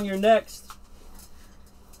 Kong, you're next.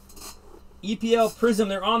 EPL Prism.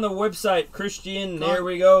 They're on the website. Christian, Kong, there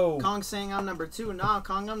we go. Kong saying I'm number 2. Nah,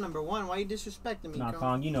 Kong, I'm number 1. Why you disrespecting me, Nah,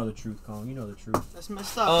 Kong, you know the truth, Kong. You know the truth. That's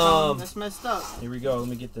messed up, Kong. That's messed up. Here we go. Let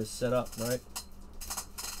me get this set up, right?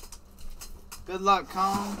 Good luck,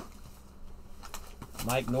 Kong.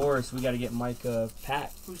 Mike Norris. We got to get Mike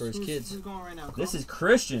Pat for his kids. Who's going right now? Kong? This is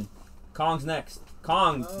Christian. Kong's next.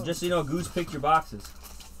 Kong, just so you know, Goose picked your boxes.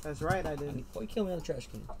 That's right, I did. Boy, you killed me on the trash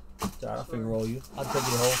can. It's alright, I'll finger roll you. I'll take you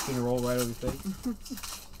the whole finger roll right over your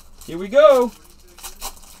face. Here we go.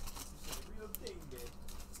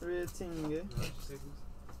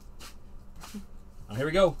 Here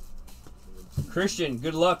we go. Christian,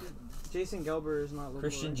 good luck. Jason Gelber is not looking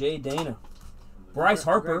Christian right. J. Dana. Bryce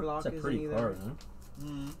Harper. Greg That's a pretty Locke card, isn't huh?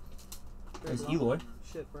 Mm-hmm. There's Greg Eloy. Locke.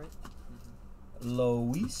 Shit, right?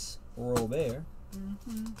 Luis Robert.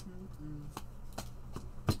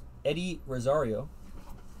 Eddie Rosario.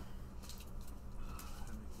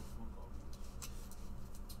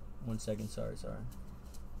 One second, sorry.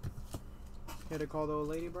 Here to call the old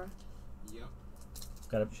lady, bro? Yep.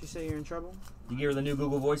 Got She say you're in trouble? You give her the new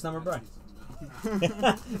Google Voice number, bro.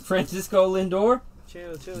 Francisco Lindor.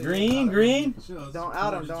 Chill. Green. Don't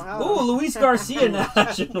out him, don't out him. Ooh, Luis Garcia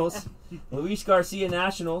Nationals. Luis Garcia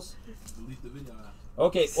Nationals. Delete the video.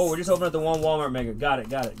 Okay, we're just opening up the one Walmart Mega. Got it.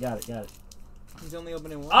 He's only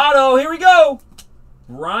opening one. Auto, here we go.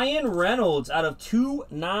 Ryan Reynolds out of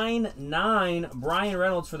 299. Brian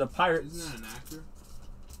Reynolds for the Pirates. Isn't that an actor?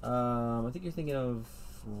 I think you're thinking of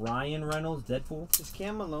Ryan Reynolds, Deadpool. Is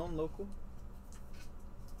Cam Malone local?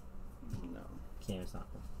 No. Cam's not.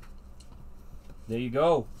 There you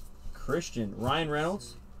go. Christian, Ryan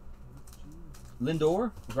Reynolds,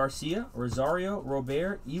 Lindor, Garcia, Rosario,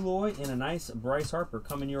 Robert, Eloy, and a nice Bryce Harper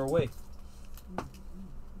coming your way.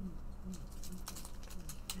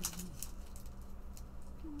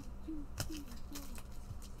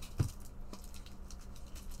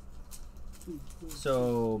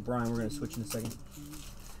 So, Brian, we're going to switch in a second.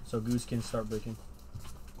 So Goose can start breaking.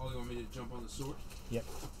 Oh, you want me to jump on the sword? Yep.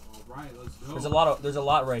 All right, let's go. There's a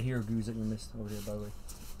lot right here, Goose, that you missed over here, by the way. All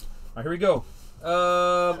right, here we go.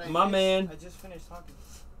 My man. I just finished talking.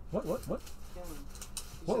 What? What? What?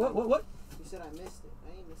 You said I missed it. I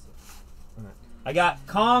ain't missed it. All right. I got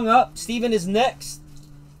Kong up. Steven is next.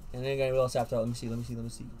 And then anybody else after that. Let me see.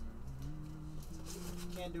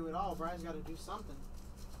 Can't do it all. Brian's got to do something.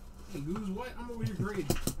 Hey, Goose, what? I'm over here grading.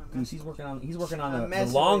 Goose, he's working on the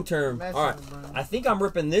messing long with- term. messing All right. with Brian. I think I'm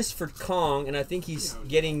ripping this for Kong, and I think he's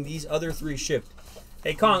getting these other 3 shipped.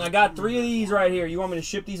 Hey, Kong, I got 3 of these right here. You want me to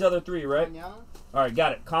ship these other 3, right? Manana? All right,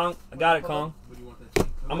 got it. Kong, I got it, Kong. What do you want that thing?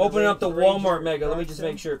 I'm opening up the Walmart Mega. Let me just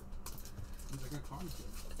make sure.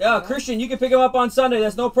 Yeah, Christian, you can pick him up on Sunday.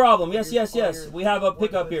 That's no problem. Yes. We have a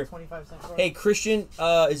pickup here. 25-cent card. Hey, Christian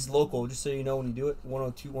is local, just so you know when you do it.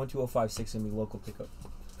 12056 going to be local pickup.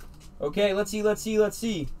 Okay, let's see.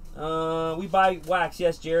 We buy wax,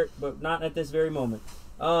 yes, Jarrett, but not at this very moment.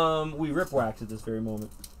 We rip wax at this very moment.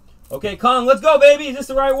 Okay, Kong, let's go, baby. Is this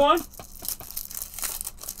the right one?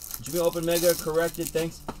 Did you open Mega corrected?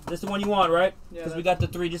 Thanks. This the one you want, right? Yeah, Because we got the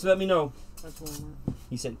 3. Just let me know. That's Walmart.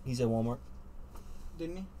 He said Walmart.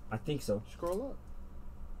 Didn't he? I think so. Scroll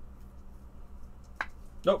up.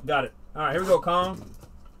 Nope, got it. All right, here we go, Kong.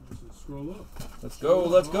 Just scroll up. Let's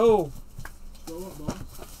go. Scroll up, boss.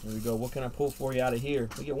 Here we go. What can I pull for you out of here?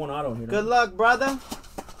 We get one auto here. Good luck, brother.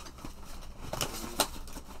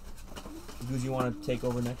 Goose, you want to take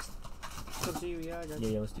over next? It's up to you. Yeah, I got you.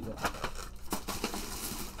 Yeah, let's do that.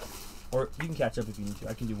 Or you can catch up if you need to.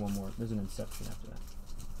 I can do one more. There's an Inception after that.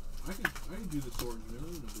 I can do the sword. No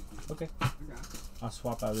big deal. Okay. I got it. I'll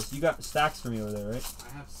swap out of this. You got stacks for me over there, right?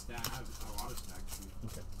 I have a lot of stacks for you.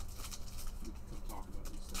 Okay. We can come talk about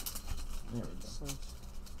these stacks. There we go. So,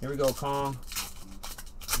 Here we go, Kong.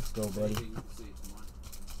 Let's go, buddy. Say it's mine.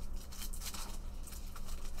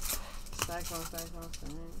 stacks on.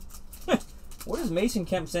 What is Mason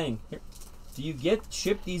Kemp saying? Here. Do you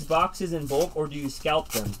ship these boxes in bulk or do you scalp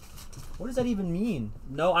them? What does that even mean?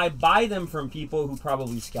 No, I buy them from people who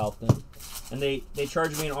probably scalp them. And they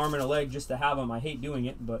charge me an arm and a leg just to have them. I hate doing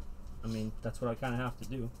it, but I mean, that's what I kind of have to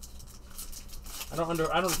do. I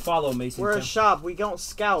don't follow Mason We're Kemp. a shop. We don't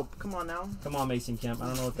scalp. Come on now. Come on, Mason Kemp. I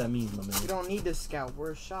don't know what that means, my man. We don't need to scalp.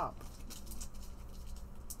 We're a shop.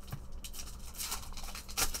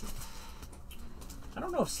 I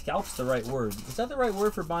don't know if scalp's the right word. Is that the right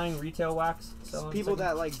word for buying retail wax? It's people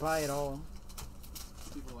that like buy it all.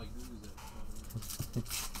 People like Goose that.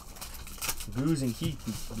 Goose and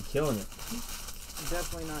Keith be killing it.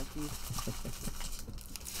 Definitely not Keith.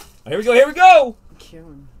 Here we go.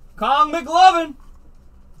 Killing. Kong McLovin.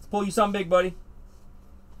 Let's pull you something big, buddy.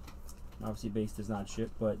 Obviously, base does not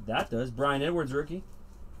ship, but that does. Brian Edwards, rookie.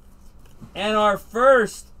 And our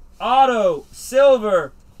first auto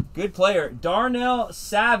silver. Good player. Darnell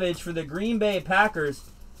Savage for the Green Bay Packers.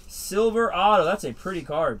 Silver auto. That's a pretty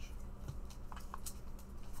card.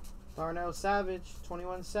 Darnell Savage,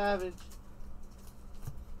 21 Savage.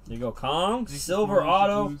 There you go, Kong. Thank you Silver for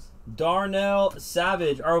auto. Goose. Darnell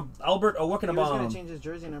Savage. Or Albert He was going to Owukinabom. change his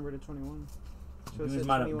jersey number to 21. So it Goose said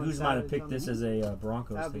might 21 have Savage picked on this it. as a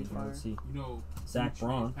Broncos That'd be thing. fire. Let's see. You know, Zach Gucci,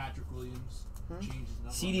 Braun. Patrick Williams. Hmm? Changed his number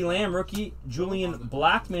CeeDee on Lamb the- rookie. Julian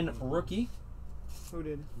Blackmon rookie. Who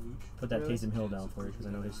did? Gooch. Put that Really? Taysom Hill down for you because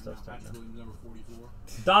I know his stuff's starting Patrick now. Williams, number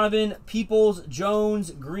 44. Donovan Peoples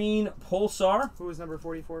Jones Green Pulsar. Who was number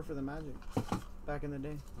 44 for the Magic back in the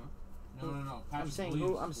day? No. I'm Patrick saying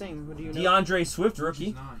Williams. who? I'm saying who do you know? DeAndre Swift Gucci's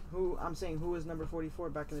rookie. 9. Who? I'm saying who was number 44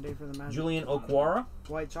 back in the day for the Magic? Julian Okwara.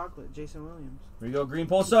 White chocolate, Jason Williams. There you go, Green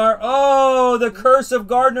Pulsar. Oh, the curse of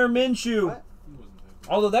Gardner Minshew. What? He wasn't that good.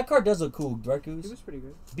 Although that card does look cool, right, He Goose? was pretty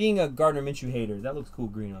good. Being a Gardner Minshew hater, that looks cool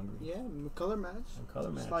green on green. Yeah, color match.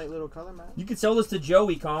 Color match. Slight little color match. You could sell this to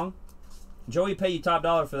Joey, Kong. Joey pay you top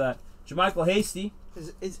dollar for that. Jermichael Hasty.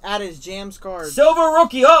 Is at his Jams card. Silver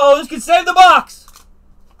rookie. Uh-oh, this could save the box.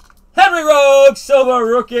 Henry Ruggs, silver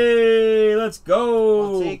rookie. Let's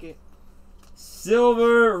go. I'll take it.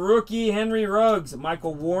 Silver rookie Henry Ruggs.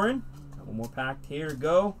 Michael Warren. One more packed. Here to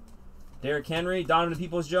go. Derrick Henry, Donovan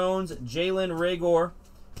Peoples-Jones, Jalen Reagor.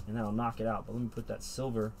 And that'll knock it out. But let me put that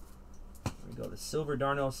silver. There we go. The silver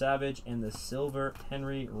Darnell Savage and the silver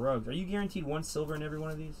Henry Ruggs. Are you guaranteed one silver in every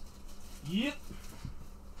one of these? Yep.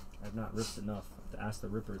 I've not ripped enough to ask the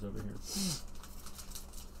rippers over here.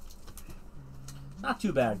 Not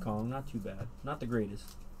too bad, Kong. Not too bad. Not the greatest.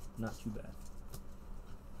 Not too bad.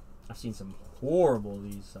 I've seen some horrible of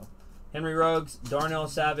these. So, Henry Ruggs, Darnell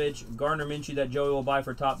Savage, Gardner Minshew that Joey will buy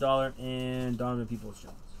for top dollar, and Donovan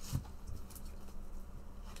Peoples-Jones.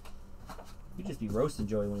 You just be roasting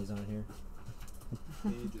Joey when he's on here.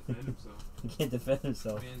 Can't defend himself. He can't defend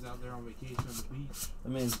himself. Man's out there on vacation on the beach.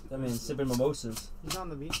 That man's sipping mimosas. He's on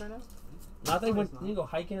the beach right now? Not that he No, went. he's Did he go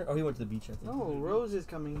hiking? Oh, he went to the beach. I think. No, Rose is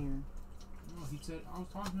coming here. No, he said I was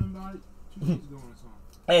talking to him about it 2 days ago on a song.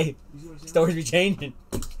 Hey, He's gonna say stories be changing.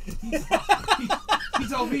 he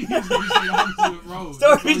told me he was going to say obviously with Rose.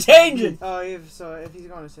 Stories be changing. Oh, if he's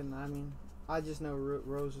going to sit, I mean, I just know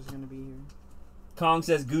Rose is going to be here. Kong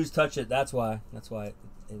says Goose touch it. That's why. That's why it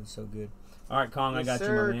was so good. All right, Kong, I Yes, got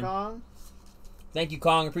sir, you, my man. Kong. Thank you,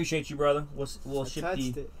 Kong. Appreciate you, brother. We'll I ship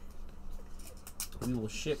touched the. it. We will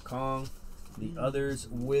ship Kong the others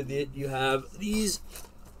with it. You have these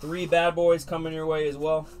 3 bad boys coming your way as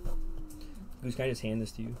well. Goose, can I just hand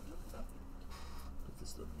this to you? Put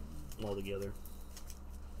this all together.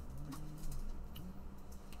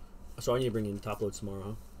 So I need to bring in top loads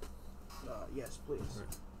tomorrow, Yes, please.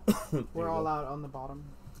 huh? We're all out on the bottom.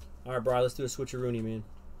 All right, bro. Let's do a switcheroony, man.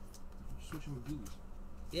 Switching with Goose.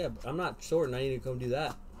 Yeah, but I'm not sorting. I need to come do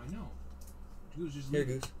that. I know. Goose just Here, leave.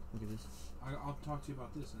 Goose. Look at this. I'll talk to you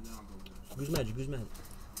about this and then I'll go with it. Who's magic? Who's magic?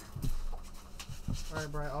 All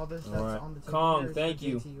right, Brian. All this All that's right. on the table Kong, here is thank for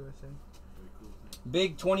you. JT USA. Very cool thing.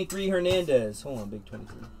 Big 23 Hernandez. Hold on, Big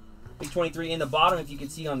 23. Big 23 in the bottom, if you can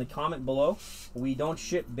see on the comment below, we don't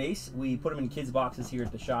ship base. We put them in kids' boxes here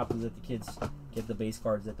at the shop. We let the kids get the base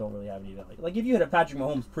cards that don't really have any value. Like if you had a Patrick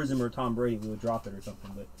Mahomes Prism or Tom Brady, we would drop it or something,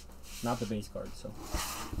 but not the base cards. So,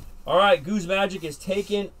 all right, Goose Magic is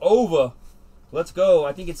taken over. Let's go.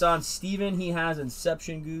 I think it's on Steven. He has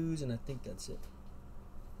Inception Goose, and I think that's it.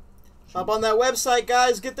 Hop on that website,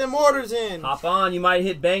 guys. Get them orders in. Hop on. You might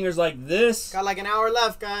hit bangers like this. Got like an hour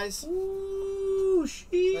left, guys. Ooh, Let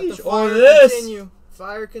sheesh. the Or fire this. continue.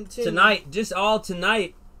 Fire continue. Tonight, just all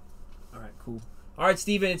tonight. All right, cool. All right,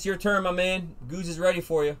 Steven, it's your turn, my man. Goose is ready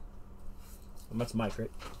for you. Oh, that's Mike,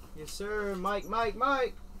 right? Yes, sir. Mike.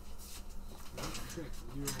 Trick.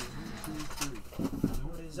 0, 1, 2, 3.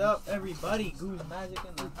 What is up, everybody? Goose Magic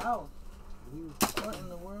in the house. What in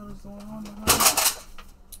the world is going on behind?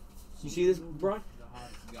 You see this, Brian? The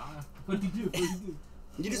hottest guy. What'd you do?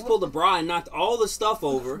 You just pulled the bra and knocked all the stuff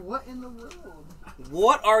over. What in the world?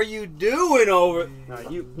 What are you doing over? All right,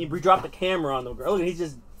 he dropped the camera on the girl. Look, he's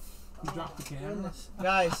just You dropped the camera. Goodness.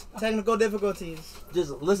 Guys, technical difficulties.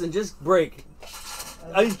 listen, just break.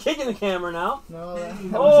 Oh, he's kicking the camera now. No, that Holy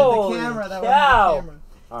wasn't the camera. That cow. wasn't the camera.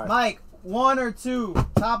 All right. Mike, 1 or 2,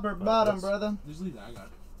 top or bottom, let's- brother. Just leave that. I got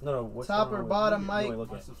it. No, what's Top going or on with bottom, it? Mike? Wait, look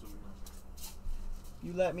My at it. stuff's over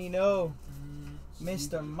here. You let me know,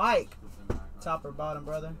 Mr. Mike. Put them back. Top or bottom,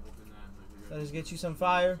 brother. Open that, like, Let us get you some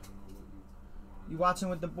fire. You watching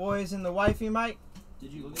with the boys and the wifey, Mike?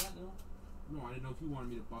 Did you look at that? No, I didn't know if you wanted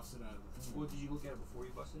me to bust it out of the thing. Well, did you look at it before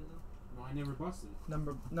you busted it though? No, I never busted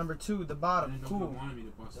it. Number 2, the I bottom. didn't know if Cool. you wanted me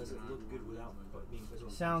to bust Does it. it or not. look good without being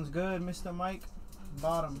visible? Sounds good, Mr. Mike.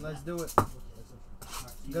 Bottom. Let's do it.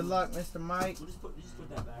 Good luck, Mr. Mike. We'll just put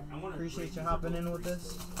that back. I wanna Appreciate break you these hopping up in real with quick.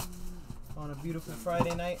 us On a beautiful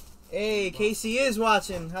Friday night. Hey, Casey is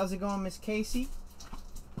watching. How's it going, Miss Casey?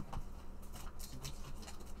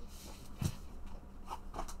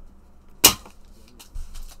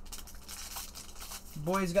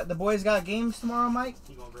 The boys got games tomorrow, Mike.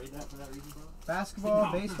 You gonna grade that for that reason, bro?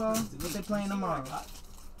 Basketball, baseball. What they playing tomorrow?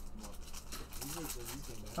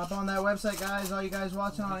 Hop on that website, guys. All you guys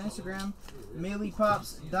watching on Instagram,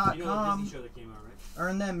 Meelypops.com.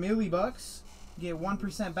 Earn them Meelybucks. Get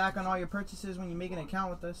 1% back on all your purchases when you make an account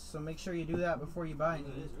with us. So make sure you do that before you buy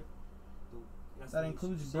anything. That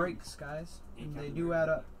includes breaks, guys. And they do add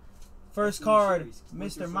up. First card,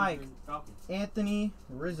 Mr. Mike, Anthony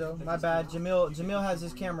Rizzo. My bad, Jamil. Jamil has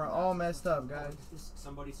his camera all messed up, guys.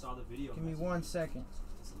 Somebody saw the video. Give me 1 second.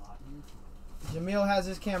 Jamil has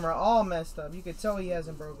his camera all messed up. You can tell he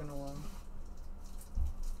hasn't broken a while.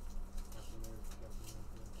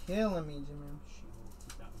 Killing me, Jamil.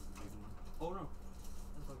 Oh no.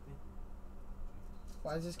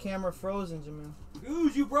 Why is this camera frozen, Jamil?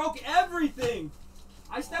 Goose, you broke everything!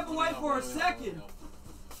 I step away for a second.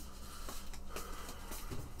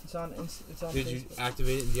 It's on Did Facebook. you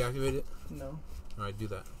activate it and deactivate it? No. Alright, do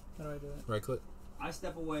that. How do I do it? Right click. I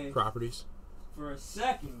step away Properties. for a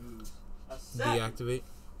second, Goose. A second. Deactivate.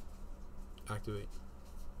 Activate.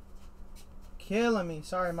 Killing me.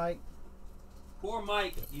 Sorry, Mike. Poor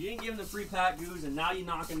Mike. You didn't give him the free pack, Goose, and now you're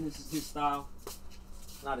knocking his style.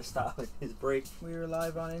 Not his style, his break. We were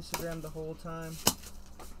live on Instagram the whole time.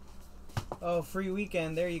 Oh, free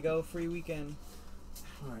weekend. There you go. Free weekend.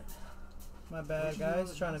 Alright. My bad,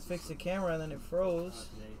 guys. Trying to fix the camera and then it froze.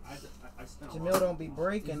 Jamil don't be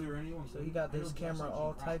breaking. So he got this camera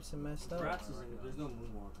all types of messed up. There's no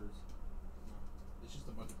moonwalkers.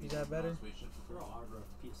 Is that better? They're all autographed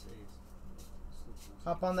PSAs.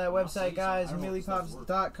 Hop on that website, guys.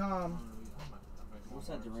 Meelypops.com. What's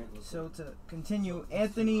that Durant look So to continue,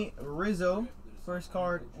 Anthony Rizzo. First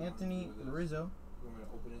card, Anthony Rizzo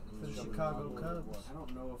for the Chicago Cubs. I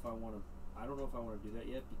don't know if I want to do that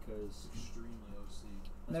yet because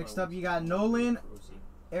Next up, you got Nolan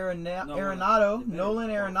Arenado. Nolan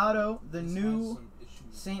Arenado, the new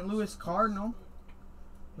St. Louis Cardinal,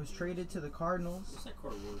 was traded to the Cardinals. What's that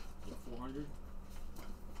card worth? 400.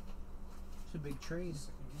 It's a big trade.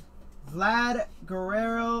 Vlad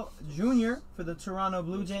Guerrero Jr. for the Toronto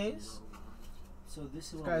Blue Jays. So this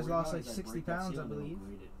guy's lost like 60 pounds, I believe.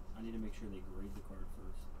 I need to make sure they grade the card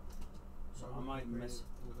first. So I might miss.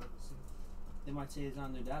 They might say it's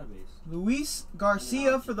on their database. Luis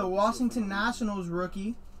Garcia for the Washington Nationals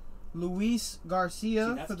rookie. Luis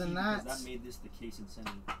Garcia for the Nats. That made this the case in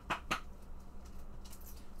sending.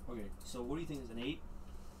 Okay, so what do you think is an 8?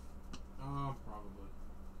 Probably.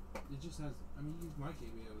 It just has. I mean, you might be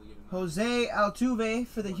able to get enough. Jose Altuve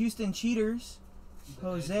for the Houston Cheaters.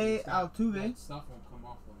 Jose Altuve. That stuff won't come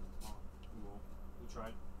off on the top. We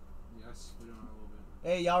tried. Yes, we don't know a little bit.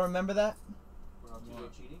 Hey, y'all remember that?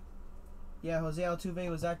 Altuve cheating? Yeah, Jose Altuve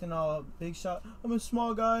was acting all big shot. I'm a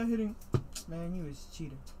small guy hitting. Man, you was a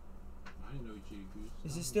cheater. I didn't know you cheated,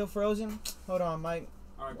 Goose. Is it still frozen? Hold on, Mike.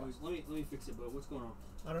 All right, Goose. Let me fix it. But what's going on?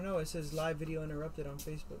 I don't know. It says live video interrupted on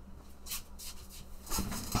Facebook.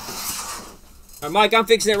 All right, Mike, I'm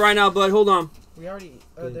fixing it right now, bud. Hold on. We already.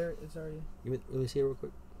 Oh, there. It's already. Let me see it real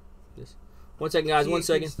quick. This. 1 second, guys. 1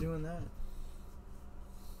 second. Doing that.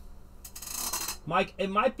 Mike, it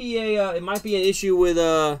might be an issue with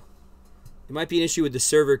the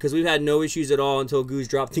server because we've had no issues at all until Goose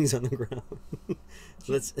dropped things on the ground.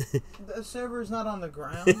 Let's. The server's not on the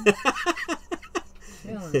ground.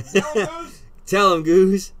 Tell him,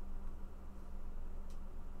 Goose.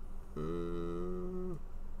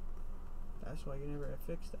 That's why you never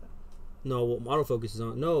fixed that. No, well, autofocus is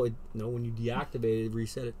on. No, when you deactivate it,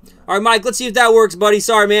 reset it. All right, Mike, let's see if that works, buddy.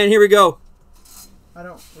 Sorry, man. Here we go. I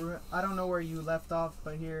don't know where you left off,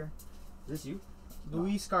 but here. Is this you?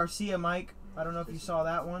 Luis Garcia, Mike. I don't know if you saw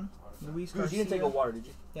that one. Luis Garcia. You didn't take a water, did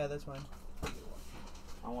you? Yeah, that's fine.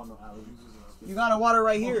 I want no allergies. You got a water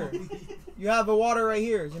right here. You have a water right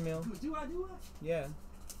here, Jamil. Do I do that? Yeah.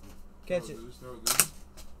 Catch it. Throw a Goose.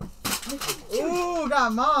 Ooh,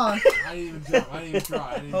 got mine. I didn't even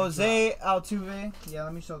try. Jose Altuve. Yeah,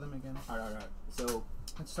 let me show them again. All right. So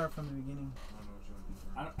let's start from the beginning.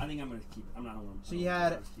 I think I'm gonna keep it. I'm not gonna. So you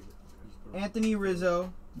had Anthony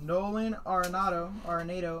Rizzo, Nolan Arenado,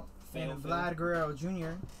 and Vlad Guerrero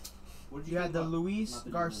Jr. You had the Luis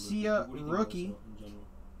Garcia rookie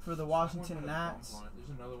for the Washington Nats. There's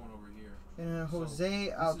another one over here. And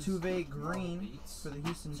Jose Altuve green for the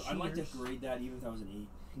Houston Cheaters. I'd like to grade that even if that was an 8.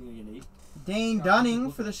 Can you get an 8? Dane Dunning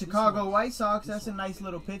for the Chicago White Sox. That's a nice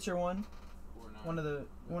little pitcher one. One of the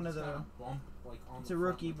like on It's the a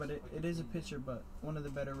front, rookie, like- but like it is a thing. pitcher, but one of the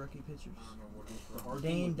better rookie pitchers. I don't know what it is for.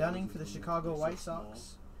 Dane Dunning for the Chicago White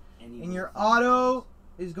Sox. And And your auto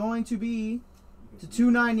is going to be to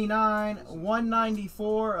 299,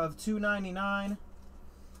 194 of 299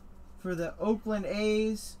 for the Oakland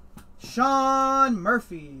A's, Sean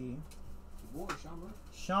Murphy.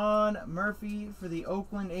 Sean Murphy for the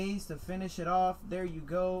Oakland A's to finish it off. There you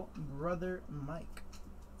go, brother Mike.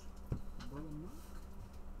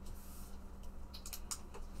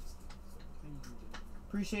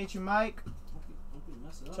 Appreciate you, Mike.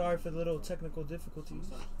 Sorry for the little technical difficulties.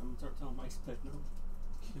 I'm gonna start telling Mike's pet no.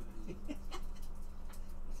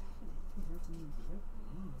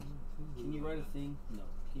 Can you write a thing? No.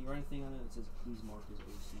 Can you write a thing on it that says please mark as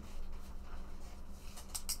OC?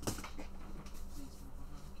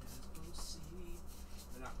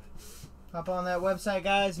 They're not gonna do it. Hop on that website,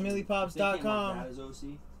 guys, If they can't mark meelypops.com. that as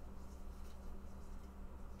OC.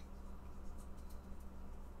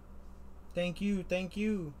 Thank you, thank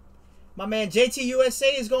you. My man JT USA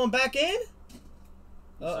is going back in.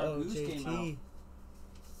 Uh-oh, Goose came JT. out.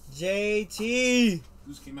 JT.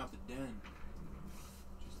 Goose came out the den.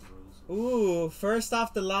 Ooh, first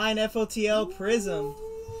off the line FOTL Prism.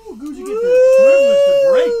 Ooh, Goose, you get the privilege to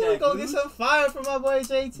break that. Go Goose. get some fire from my boy He was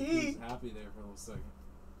JT. happy there for a little second.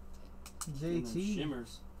 Getting them JT.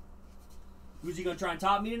 shimmers. Who's you gonna try and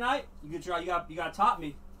top me tonight? You gonna try? You got to top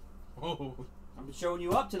me. Oh. I'm showing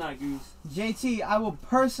you up tonight, Goose. JT, I will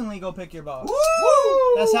personally go pick your box.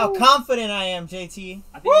 Woo! That's how confident I am, JT.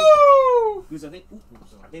 I think Woo! Goose, I think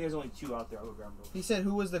there's only 2 out there. I'll go grab them. He said,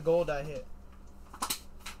 who was the gold I hit? The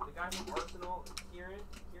guy from Arsenal, Kieran.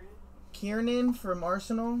 Kiernan from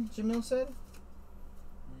Arsenal, Jamil said.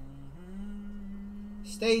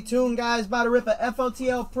 Stay tuned, guys. About to rip a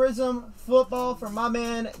FOTL Prism football for my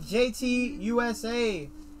man JT USA.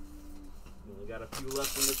 We got a few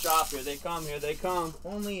left in the shop. Here they come. Here they come.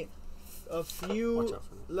 Only a Watch few out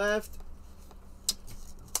for them. left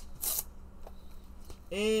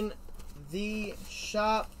in the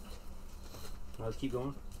shop. Let's keep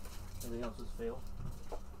going. Everything else has failed.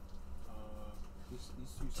 These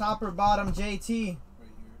two Top or bottom, JT? right here.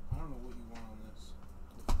 I don't know what you want on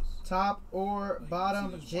this. Top or Like,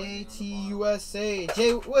 bottom, you see this writing on the JT bottom. USA.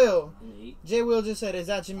 J Will. An 8. J Will just said, is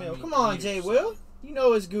that Jamil? I mean, Come on, 8 or J 7. Will. You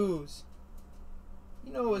know it's Goose.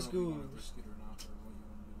 You know I it's don't know if you want a Goose. brisket or not, or what you want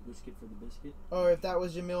to do. Biscuit for the biscuit. Or if that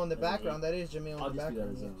was Jamil in the As an background, that is Jamil I'll in the just do that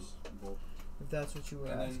background. as Yes. a bolt. If that's what you were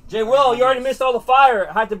And asking. then Jay Will, you already missed all the fire.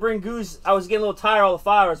 I had to bring Goose. I was getting a little tired. All the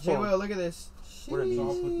fire was J pulling. Will, look at this. What are these? So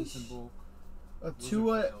I'll put this in bulk. A Those are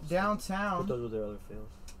Tua fails. Put downtown. those with their other fails.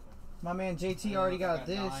 My man JT And already I got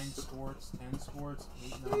 9 this. sports, 10 sports,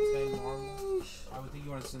 8, 9, 10 Marvel. I would think you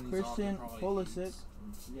want to send these Christian off. They're probably Pulisic.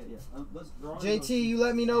 8s. Yeah. JT, you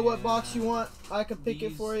let me know what box you want. I can pick it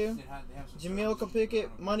These, for you. they have some Jamil service can issues. pick I it.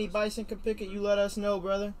 don't know Money if that's- Bison can pick it. You let us know,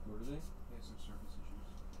 brother. What are they? They have some service issues.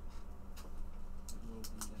 Like little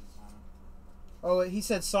indents on them. Oh, he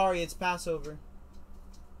said sorry. It's Passover.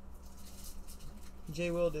 J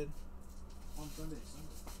Will did. On Sunday.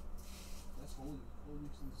 That's holy. Holy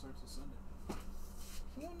Week starts on Sunday.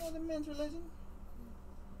 You don't know the men's religion?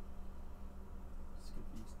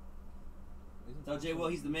 Tell Jay Will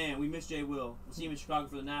he's the man. We miss Jay Will. We'll see him in Chicago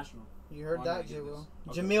for the National. You heard Oh, I that, gotta J get Will.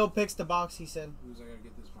 this. Okay. Jamil picks the box. He said. Who's I gotta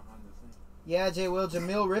get this behind the thing? Yeah, J Will.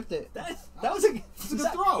 Jamil ripped it. That was a good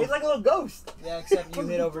throw. It's like a little ghost. Yeah, except you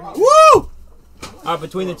hit over here. Woo! All right,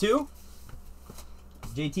 between the two.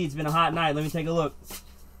 JT, it's been a hot night. Let me take a look.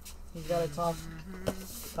 He's got to talk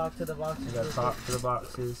to the boxes. I gotta talk to the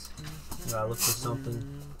boxes. I gotta look for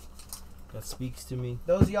something that speaks to me.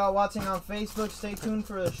 Those of y'all watching on Facebook, stay tuned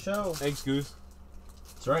for the show. Thanks, Goose.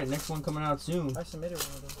 It's alright. Next one coming out soon. I submitted one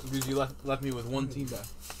of those. Goose, you left me with one team back.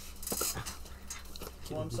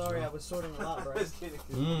 Well, I'm sorry, I was sorting a lot, bro.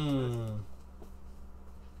 Mmm.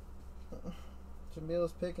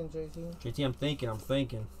 Jamil's picking, JT. JT, I'm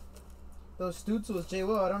thinking. Those Stutzels, J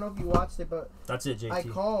Will, I don't know if you watched it, but That's it, JT.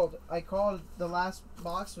 I called the last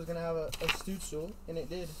box was going to have a Stutzel, and it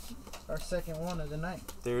did. Our second one of the night.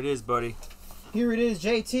 There it is, buddy. Here it is,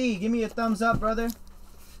 JT. Give me a thumbs up, brother.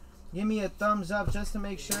 Give me a thumbs up just to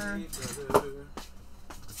make sure.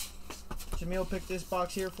 Jamil picked this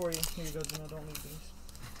box here for you. Here you go, Jamil. Don't leave these.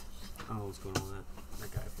 I don't know what's going on with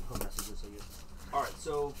that. That guy from messages, I guess. Alright,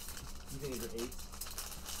 so you think it's an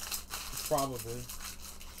 8? Probably.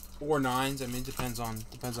 Or 9s. I mean, depends on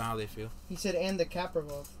how they feel. He said, and the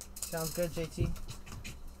Kaprizov. Sounds good, JT.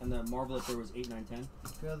 And the Marvel up there was 8, 9, 10.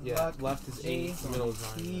 Good Yeah, luck. left is 8, the middle is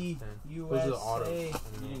 9, T- 10. USA. Those are the autos. I You don't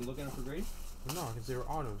didn't know. even look at them for grade? No, because they were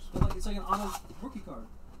autos. It's like an auto rookie card.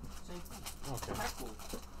 Same thing. Okay. Pack full.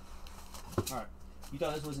 Alright. You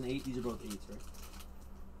thought this was an 8? These are both 8s, right?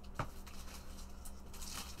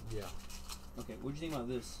 Yeah. Okay, what'd you think about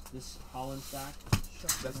this? This Holland stack?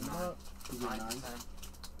 That's 9. These are 9s?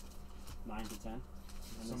 9 to 10? And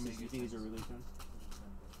Some this make is, you it think these are 10s. really 10?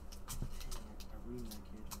 I ruined that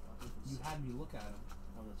kid. You had me look at him.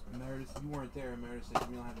 Oh, that's right. Meredith, you weren't there. Meredith said,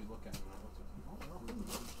 Jamil had me look at him. And I looked at him.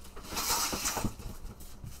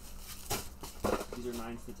 These are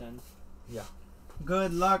 9s to 10s? Yeah.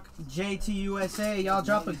 Good luck, JTUSA. Y'all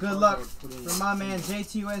drop a good luck for my man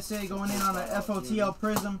JTUSA going in on a FOTL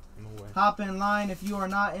Prism. No way. Hop in line. If you are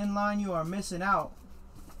not in line, you are missing out.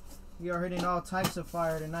 We are hitting all types of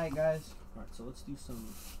fire tonight, guys. Alright, so let's do some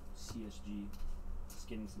CSG. Just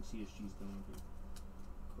getting some CSGs going here.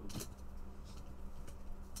 Kobe.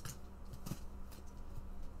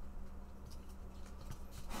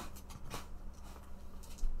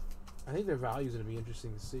 I think their value is going to be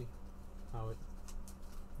interesting to see how it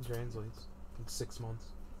translates in 6 months.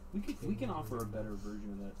 We can offer a better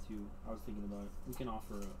version of that too. I was thinking about it. We can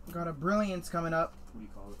offer a Got a Brilliance coming up. what do you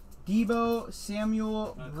call it? Debo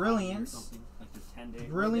Samuel A Brilliance. copy or something, like the 10-day.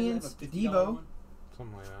 Brilliance, $50 Debo. one?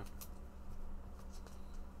 Something like that.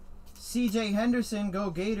 CJ Henderson, go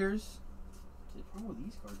Gators. The problem with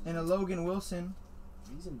these cards is And a Logan Wilson.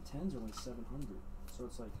 these in 10s are only 700. So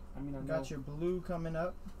it's like, I mean, I know Got your blue coming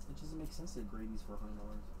up. it doesn't make sense to grade these for $100.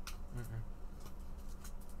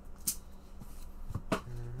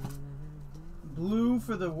 Blue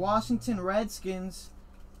for the Washington Redskins.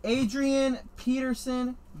 Adrian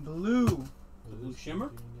Peterson, blue. The blue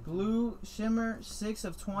shimmer? Blue shimmer, 6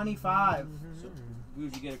 of 25. So,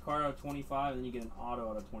 Goose, you get a card out of 25, and then you get an auto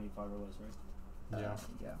out of 25 or less, right? Yeah.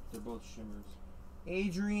 Yeah. They're both shimmers.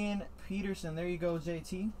 Adrian Peterson. There you go,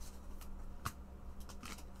 JT.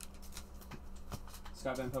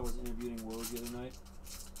 Scott Van Pelt was interviewing Woj the other night,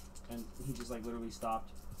 and he just like literally stopped.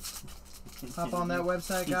 Hop on that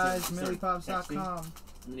website, He guys. started Meelypops.com.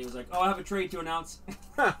 And then he was like, "Oh, I have a trade to announce."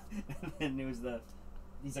 And then it was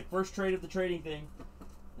he's like, first trade of the trading thing,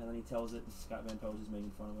 and then he tells it. And Scott Van Pelt was just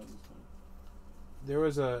making fun of it. It was funny. There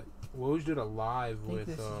was Woj did a live I think with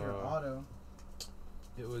this is your auto.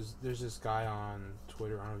 there's this guy on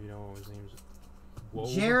Twitter, I don't know if you know what his name's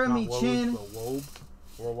Wobe, Jeremy not Woj, Chin. but Wobe,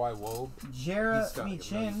 Worldwide Wobe. He's got Jeremy like a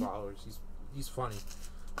million Chin. followers. He's funny.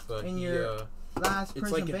 But In he, your last it's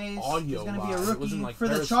prison like an base. audio He's going to be a live. It wasn't rookie like for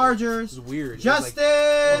the Periscope. Chargers. It was weird. Justin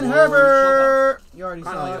It was like, Herbert. You already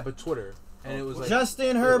kind of saw like it. but Twitter. And it was like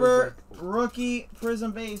Justin it was Herbert, like- rookie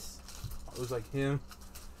prison base. It was like him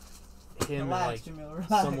Relax, and Jamil, like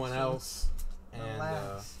relax. someone else, and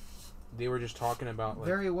Relax. they were just talking about like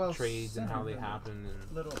Very well trades and how they centered. happen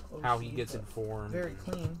and Little how he OC, gets but informed. Very and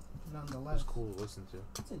clean, It nonetheless. was cool to listen to.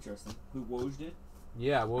 That's interesting. Who Woj did?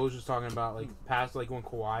 Yeah, Will was just talking about like past like when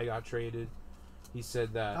Kawhi got traded. He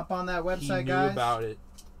said that Up on that he website, knew guys. about it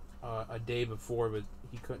a day before, but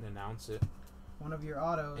he couldn't announce it. One of your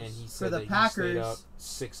autos. And he for said the that Packers. he stayed up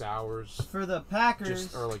 6 hours, For the Packers.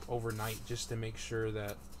 just or like overnight, just to make sure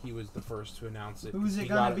that he was the first to announce it. Who's it he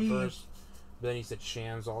gonna got be? It first. But then he said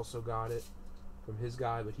Shams also got it from his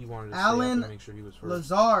guy, but he wanted to stay Alan up and make sure he was first.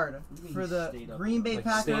 Lazard What do you mean for he the stayed up Green Bay late?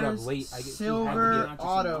 Like, stayed up Packers. late. I guess he had to Silver get- Not just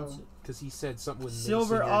auto. announce it. Because he said something with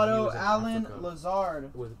Silver Mason, or he auto was in Alan Africa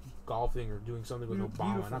Lazard. with golfing or doing something with Beautiful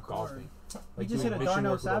Obama, not card. golfing. He Like just doing hit a mission Darno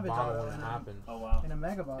work with Savage Obama auto when it in happened. Oh wow. a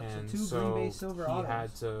mega box. And So two so Green Bay silver he autos.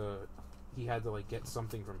 had to like get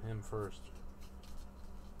something from him first.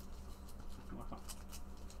 Wow.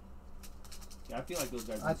 Yeah, I feel like those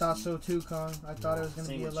guys. I thought so too, Kong. I thought it was going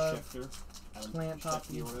to Same be a with love. Schefter. Adam Plant top.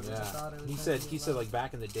 Schefter or whatever. Yeah. thought it was He gonna said be he a said lot. like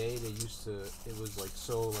back in the day they used to it was like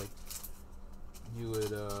so like you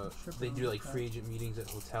would they do like free agent meetings at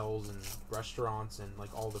hotels and restaurants and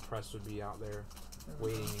like all the press would be out there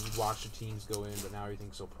waiting and you'd watch the teams go in, but now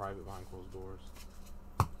everything's so private behind closed doors.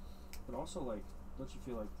 But also, like, don't you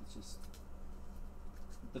feel like it's just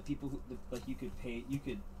the people who like you could pay,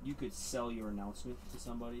 you could sell your announcement to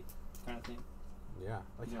somebody, kind of thing. Yeah.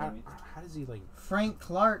 Like You know how what I mean? how does he like Frank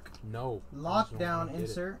Clark, know? lockdown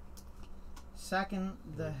insert. Sacking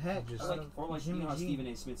the Yeah, heck just- Or out like, of or like you Jimmy know how G. Stephen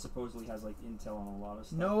A. Smith supposedly has like intel on a lot of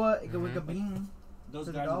stuff. Noah Mhm. Igabin Those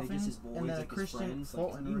for the guys are just his Dolphins boys, and the like his Christian friends.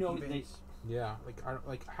 Fulton Like, you know, rookie they, base. Yeah,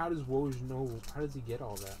 like how does Woj know? How does he get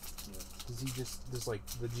all that? yeah, Does he just like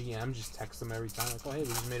the GM just text him every time like, oh hey, we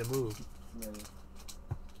just made a move, yeah.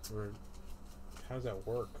 or how does that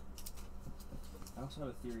work? I also have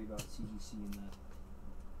a theory about CGC in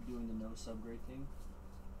that doing the no subgrade thing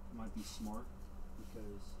might be smart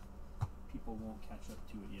because people won't catch up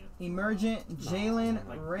to it yet. Emergent Jalen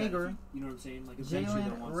Like, Rager. you know what I'm saying? Like eventually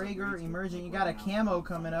they'll Jalen want Rager, subgrades, emergent. like, You got a right now, camo it's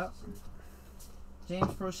coming not up. necessary.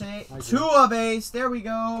 James Prochet. I agree. Tua base. There we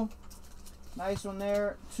go. Nice one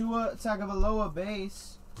there. Tua Tagovailoa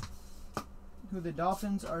base, who the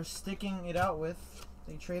Dolphins are sticking it out with.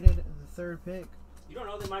 They traded the 3rd pick. You don't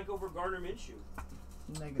know, they might go for Gardner Minshew.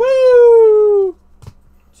 Negative. Woo!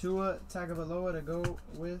 Tua Tagovailoa to go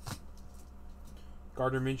with.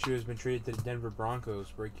 Gardner Minshew has been traded to the Denver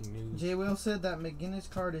Broncos. Breaking news. Jay Will said that McGinnis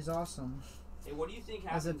card is awesome. Hey, what do you think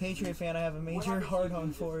happens? As a Patriot fan, I have a what major happens hard if you on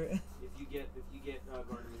lose for it. If you get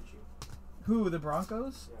Gardner Minshew. Who, the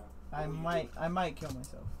Broncos? Yeah. I might kill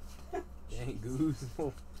myself. Dang, Goose.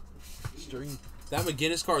 String. That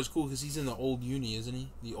McGinnis card is cool because he's in the old uni, isn't he?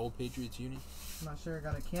 The old Patriots uni. I'm not sure. I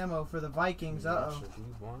got a camo for the Vikings.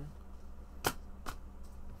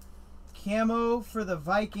 Camo for the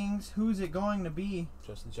Vikings. Who's it going to be?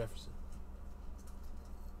 Justin Jefferson.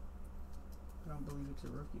 I don't believe it's a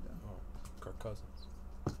rookie though. Oh, Kirk Cousins.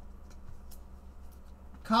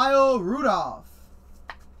 Kyle Rudolph.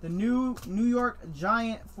 The new New York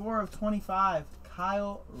Giant, 4 of 25.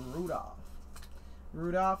 Kyle Rudolph.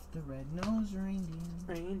 Rudolph the red-nosed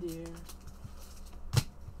reindeer.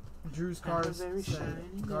 Drew's card said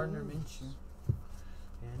Gardner Minshew.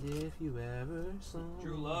 And if you ever saw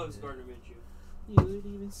Drew loves Gardner Minshew. You would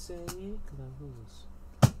even say it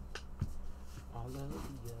close. All of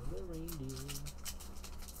the other reindeer.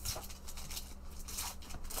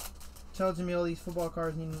 Tell Jamil these football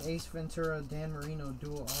cards need an Ace Ventura, Dan Marino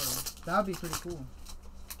dual auto. That would be pretty cool.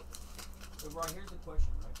 So, Brian, here's the question,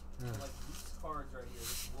 right? Yeah. Like these cards right here.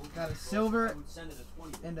 This Got a Rogan silver I would send it a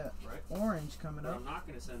 20 and a right? orange coming But up. I'm not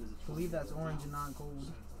going to send it a 20. I believe that's orange and not gold.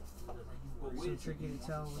 Well, So wait, tricky to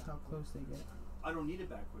tell with how close they get. I don't need it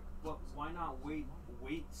back quick. But why not wait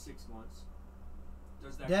 6 months?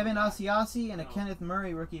 Does that Devin come back? Asiasi and a No. Kenneth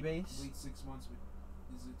Murray rookie base. Wait 6 months.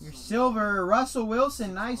 Is it Your so- silver, Russell Wilson.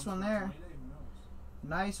 6 Nice months one for there. 20 day? Who knows?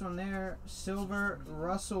 Nice one there. Silver,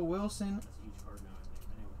 Russell Wilson. That's a huge card now, I think.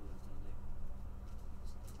 I think we'll put it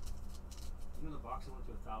in. You know the box that went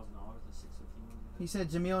to $1,000, the 615. He said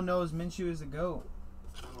Jamil knows Minshew is the GOAT.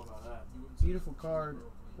 I don't know about that. You wouldn't say Beautiful it's card.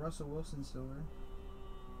 broken. Russell Wilson silver.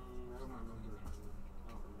 I don't remember. I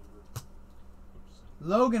don't remember.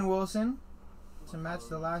 Logan Wilson. To match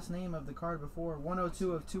the last name of the card before.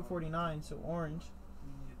 102 of 249, so orange.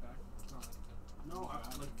 You need it back. It's not like-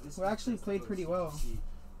 No, like this. Who actually this played goes pretty well. CGC.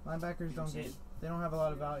 Linebackers don't get, they don't have a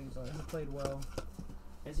lot of value, but he played well.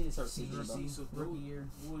 I just need to start seeing CGC, about. so Rookie those year.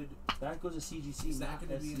 would That goes to CGC. is that not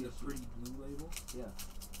going to be in the SCSU. pretty blue label? Yeah.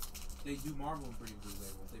 They do Marvel in pretty blue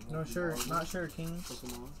label. They won't No do sure, Marvel not sure, Kings.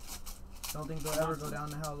 Pokemon. Don't think they'll ever go down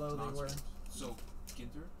to how low they were. non-scripts. So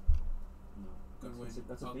Ginter, No. Goodwin,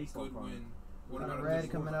 That's a baseball card. Goodwin. What Got a about red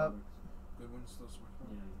Goodwin? coming up. Goodwin's still smart.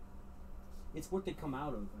 Yeah. It's what they come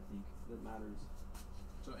out of, I think, that matters.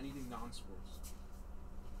 So anything non-sports.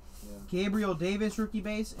 Yeah. Gabriel Davis rookie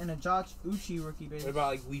base and a Josh Uchi rookie base. What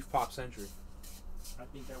about like Leaf Pop Century? I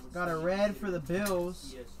think that was. Got a red for the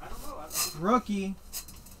Bills. Yes. I don't know. I think Rookie.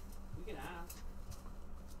 we can ask.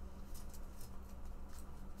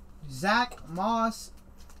 Zach Moss.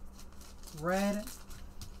 Red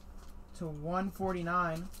to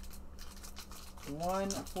 149.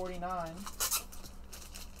 149.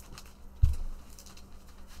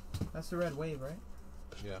 That's the red wave, right?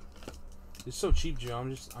 Yeah. It's so cheap, Joe.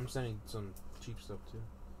 I'm sending some cheap stuff too.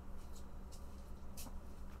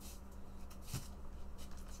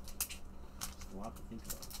 A lot to think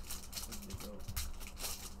about. Where did they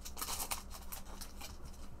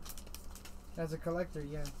go? As a collector,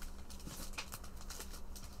 yeah.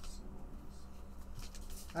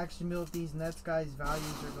 Actually, Mill, if these Nets guys' values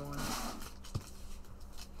are going up.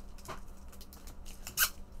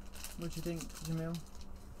 What you think, Jamil?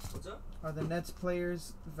 What's up? Are the Nets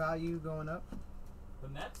players' value going up? The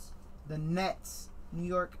Nets? The Nets. New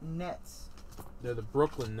York Nets. They're the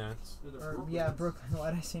Brooklyn Nets. They're the Or, Brooklyn yeah, Nets. Brooklyn.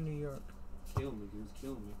 Why did I say New York? Killing me, dude. It's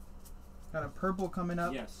killing me. Got a purple coming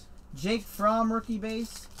up. Yes. Jake Fromm rookie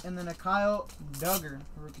base. And then a Kyle Duggar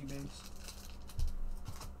rookie base.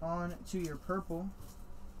 On to your purple.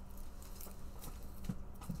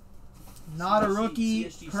 Not a CSG rookie.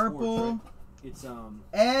 Sports, Purple. right? It's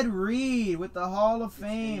Ed Reed with the Hall of it's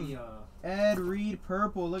Fame. Any, Ed Reed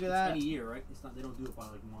purple. Look at it's that. any year, right? It's not. They don't do it by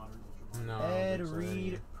like modern. Ultra No. modern. Ed that's all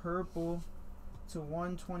Reed right. purple to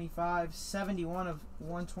 125. 71 of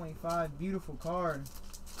 125. Beautiful card.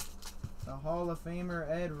 The Hall of Famer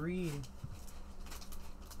Ed Reed.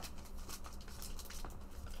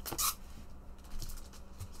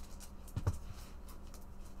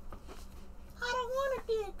 I don't want to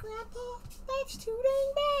be a grandpa. That's too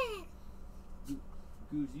dang bad.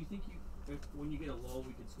 Goose, do you think when you get a lull,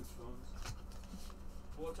 we can switch phones?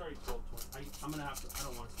 Well, it's already 12:20. I'm gonna have to. I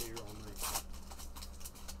don't want to stay here all night.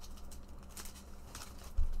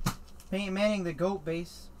 Peyton Manning, the GOAT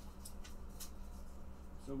base.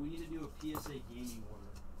 So we need to do a PSA gaming order.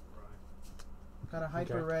 Right. Got a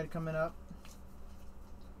hyper Okay. red coming up.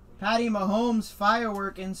 Patty Mahomes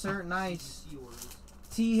firework insert, nice. CGC orders.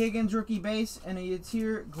 T. Higgins rookie base and a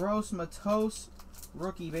Yatir Gross Matos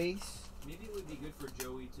rookie base. Maybe it would be good for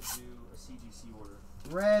Joey to do a CGC order.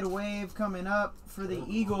 Red wave coming up for the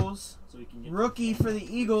Eagles. So he can get Rookie for the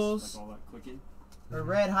Eagles. Like all that clicking. Or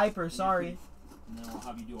red hyper, sorry. And then I'll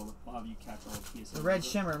have you do all the, I'll have you catch all the PSA. The red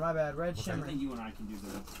shimmer, my bad. Red I shimmer. think you and I can do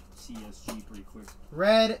the CSG pretty quick.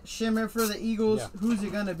 Red shimmer for the Eagles. Yeah. Who's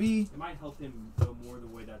it gonna be? It might help him go more the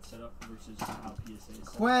way that's set up versus how PSA is set up.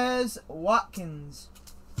 Quez Watkins.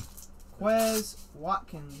 Quez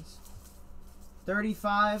Watkins.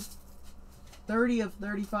 35. 30 of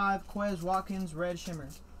 35. Quez Watkins, red shimmer.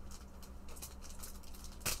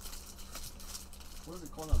 What is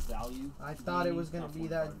it called? A value? I thought it was It's gonna not be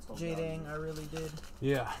 45, that it's called J-Dang. value. I really did.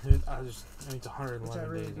 Yeah, I mean, it's 111 Which I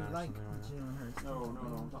really days do now or like. something like that. Jalen Hurts. No,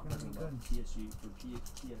 I'm It's talking gonna be about good. PSG for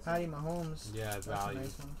PSA. Patty Mahomes. Yeah, That's value. a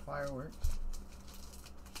nice one. Fireworks.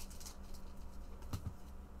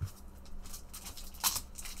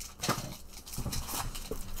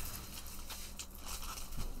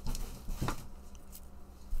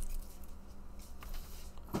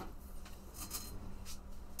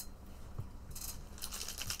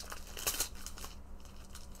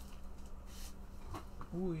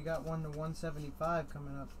 Ooh, you got 1 to 175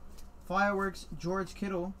 coming up. Fireworks, George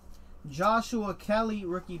Kittle. Joshua Kelly,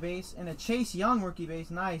 rookie base. And a Chase Young, rookie base.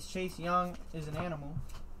 Nice. Chase Young is an animal.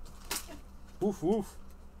 Woof, woof.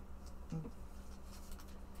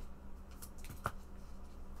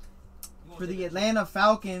 For the Atlanta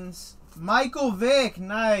Falcons, Michael Vick.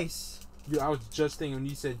 Nice. Dude, I was just thinking when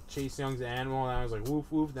you said Chase Young's an animal, and I was like, woof,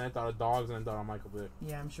 woof. Then I thought of dogs, and I thought of Michael Vick.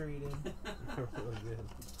 Yeah, I'm sure you did. I really did.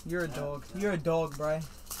 You're a dog. You're a dog, Bri.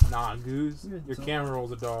 Nah, Goose. You're a Your dog. camera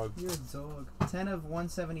roll's a dog. You're a dog. 10 of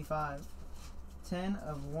 175. 10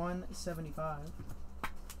 of 175.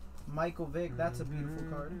 Michael Vick. That's a beautiful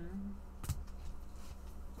card.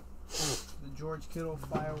 The George Kittle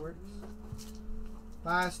fireworks.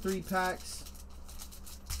 Last 3 packs.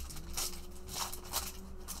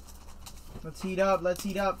 Let's heat up. Let's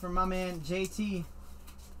heat up for my man JT.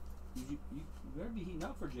 You better be heating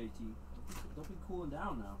up for JT. Don't be cooling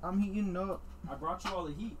down now. I'm heating up. I brought you all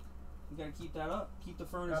the heat. You gotta keep that up. Keep the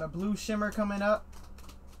furnace. Got a blue shimmer coming up.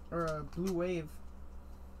 Or a blue wave.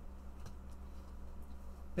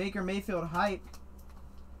 Baker Mayfield hype.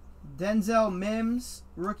 Denzel Mims,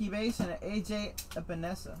 rookie base, and an AJ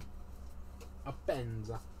Epinesa. A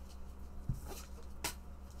Benza.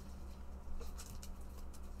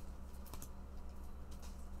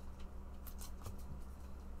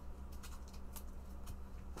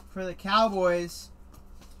 For the Cowboys,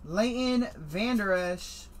 Leighton Vander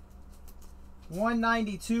Esch,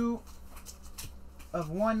 192 of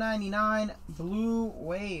 199, blue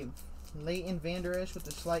wave. Leighton Vander Esch with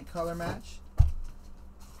the slight color match.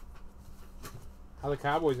 How the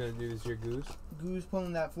Cowboys gonna do this year, Goose? Goose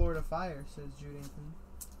pulling that Florida fire, says Jude Anthony.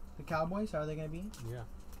 The Cowboys, how are they going to be?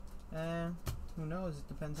 Yeah. Who knows? It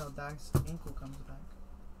depends how Dak's ankle comes back.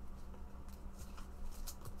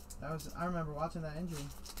 I remember watching that injury.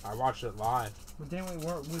 I watched it live. But didn't we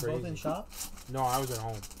both Crazy. in shop? No, I was at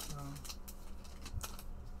home.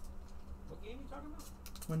 What game are you talking about?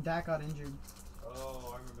 When Dak got injured.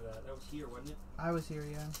 Oh, I remember that. That was here, wasn't it? I was here,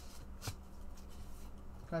 yeah.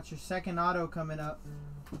 Got your second auto coming up.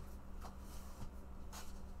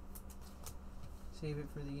 Save it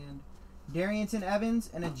for the end. Darrington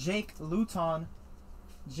Evans and a Jake Luton.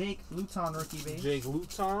 Jake Luton rookie base. Jake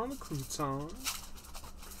Luton, Crouton.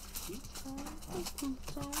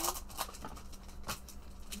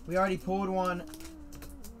 We already pulled one,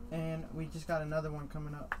 and we just got another one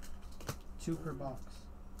coming up. 2 per box.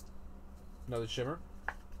 Another shimmer?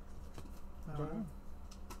 I don't know.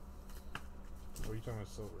 Or are you talking about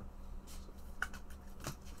silver?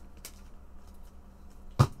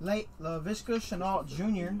 Late LaVisca Chenault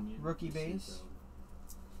Jr. rookie base.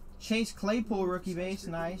 Chase Claypool rookie base,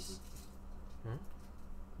 nice. Huh?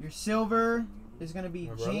 Your silver is going to be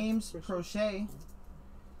My brother? James Prochet.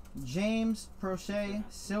 James Prochet,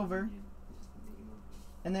 silver.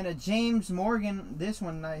 And then a James Morgan. This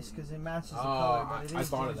one nice because it matches the color. But it is I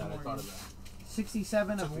thought of James that. I Morgan. thought of that.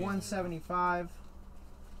 67 of Took me a minute. 175.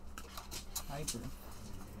 Hyper.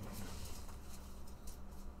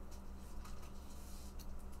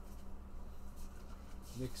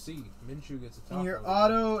 Nick C. Minshew gets a top. And your vote.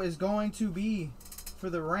 auto is going to be for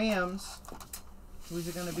the Rams. Who's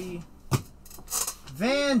it going to be?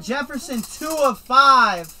 Van Jefferson, 2 of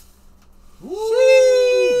 5.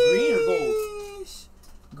 Green or gold?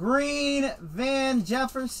 Green Van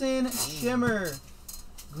Jefferson Shimmer.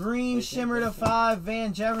 Green Shimmer to 5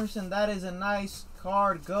 Van Jefferson. That is a nice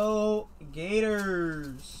card. Go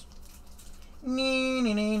Gators. Go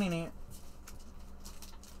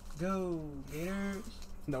Gators.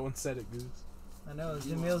 No one said it, Goose. I know,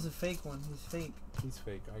 Jamil's a fake one. He's fake. He's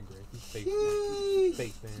fake. I agree. He's fake. Sheesh.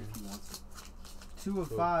 Fake fan. 2 of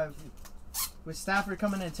 5. With Stafford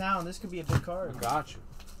coming into town, this could be a big card. I got you.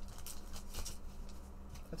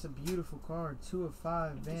 That's a beautiful card. 2 of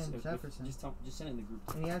 5 Van Jefferson. Just send it in the group.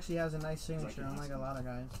 And he actually has a nice signature, unlike a lot of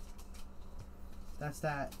guys. That's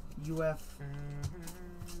that UF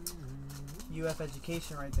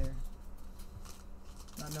education right there.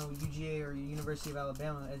 Not no UGA or University of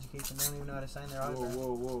Alabama education. They don't even know how to sign their autograph.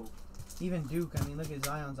 Whoa. Even Duke. I mean, look at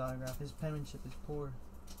Zion's autograph. His penmanship is poor.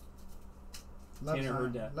 Love Tanner Zion.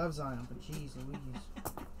 heard that. Love Zion, but jeez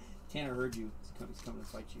Louise. Tanner heard you. He's coming to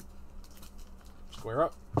fight you. Square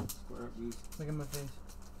up. Square up, Goose. Look at my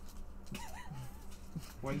face.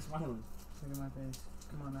 Why are you smiling? Look at my face.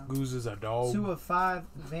 Come on now. Goose is a dog. 2 of 5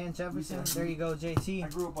 Van Jefferson. There you go, JT. I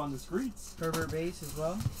grew up on the streets. Herbert base as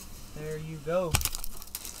well. There you go.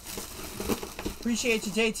 Appreciate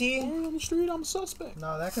you, JT. On the street, I'm a suspect.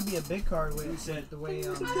 No, that could be a big card Who with said- the way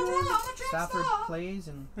Stafford plays,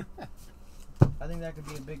 and I think that could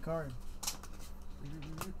be a big card.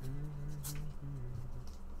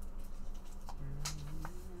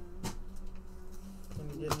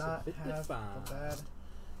 And he did not have a bad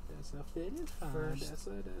That's a 55. First. That's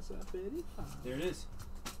a 55. There it is.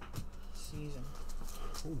 season.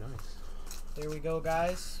 Oh, nice. There we go,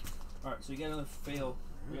 guys. All right, so you got another fail.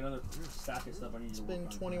 We got another stack of stuff I need It's to work been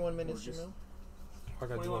on. 21 minutes, you Or just- know, I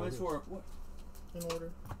got 21 minutes for what? in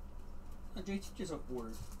order. JT just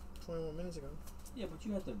ordered. 21 minutes ago. Yeah, but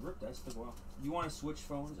you had to rip that stuff well. You want to switch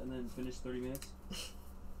phones and then finish 30 minutes?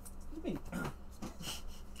 What do you mean?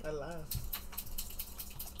 I laughed.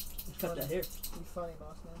 Cut that hair. You funny,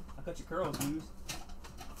 boss man. I cut your curls, dude.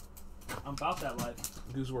 I'm about that life.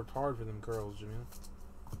 Goose worked hard for them curls, Jamil.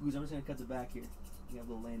 Goose, I'm just gonna cut the back here. You have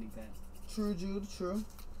a little landing pad. True, Jude. True.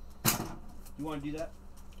 You want to do that?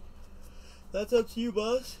 That's up to you,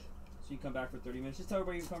 boss. So you come back for 30 minutes. Just tell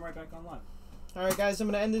everybody you come right back on live. Alright, guys, I'm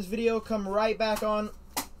going to end this video. Come right back on.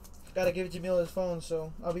 Got to give Jamil his phone,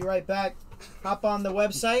 so I'll be right back. Hop on the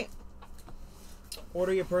website.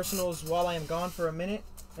 Order your personals while I am gone for a minute,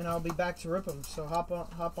 and I'll be back to rip them. So hop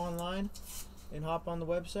online and hop on the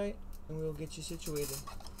website, and we will get you situated.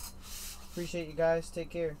 Appreciate you guys. Take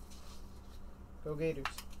care. Go Gators.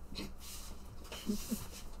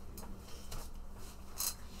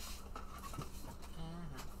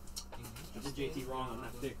 I did JT wrong on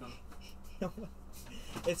that pick, huh?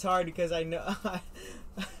 It's hard because I know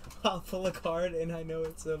I'll pull a card and I know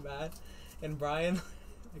it's so bad. And Brian,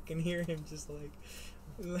 I can hear him just like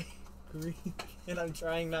green, and I'm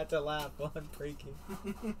trying not to laugh while I'm breaking.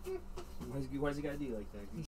 Why's he gotta do like that? He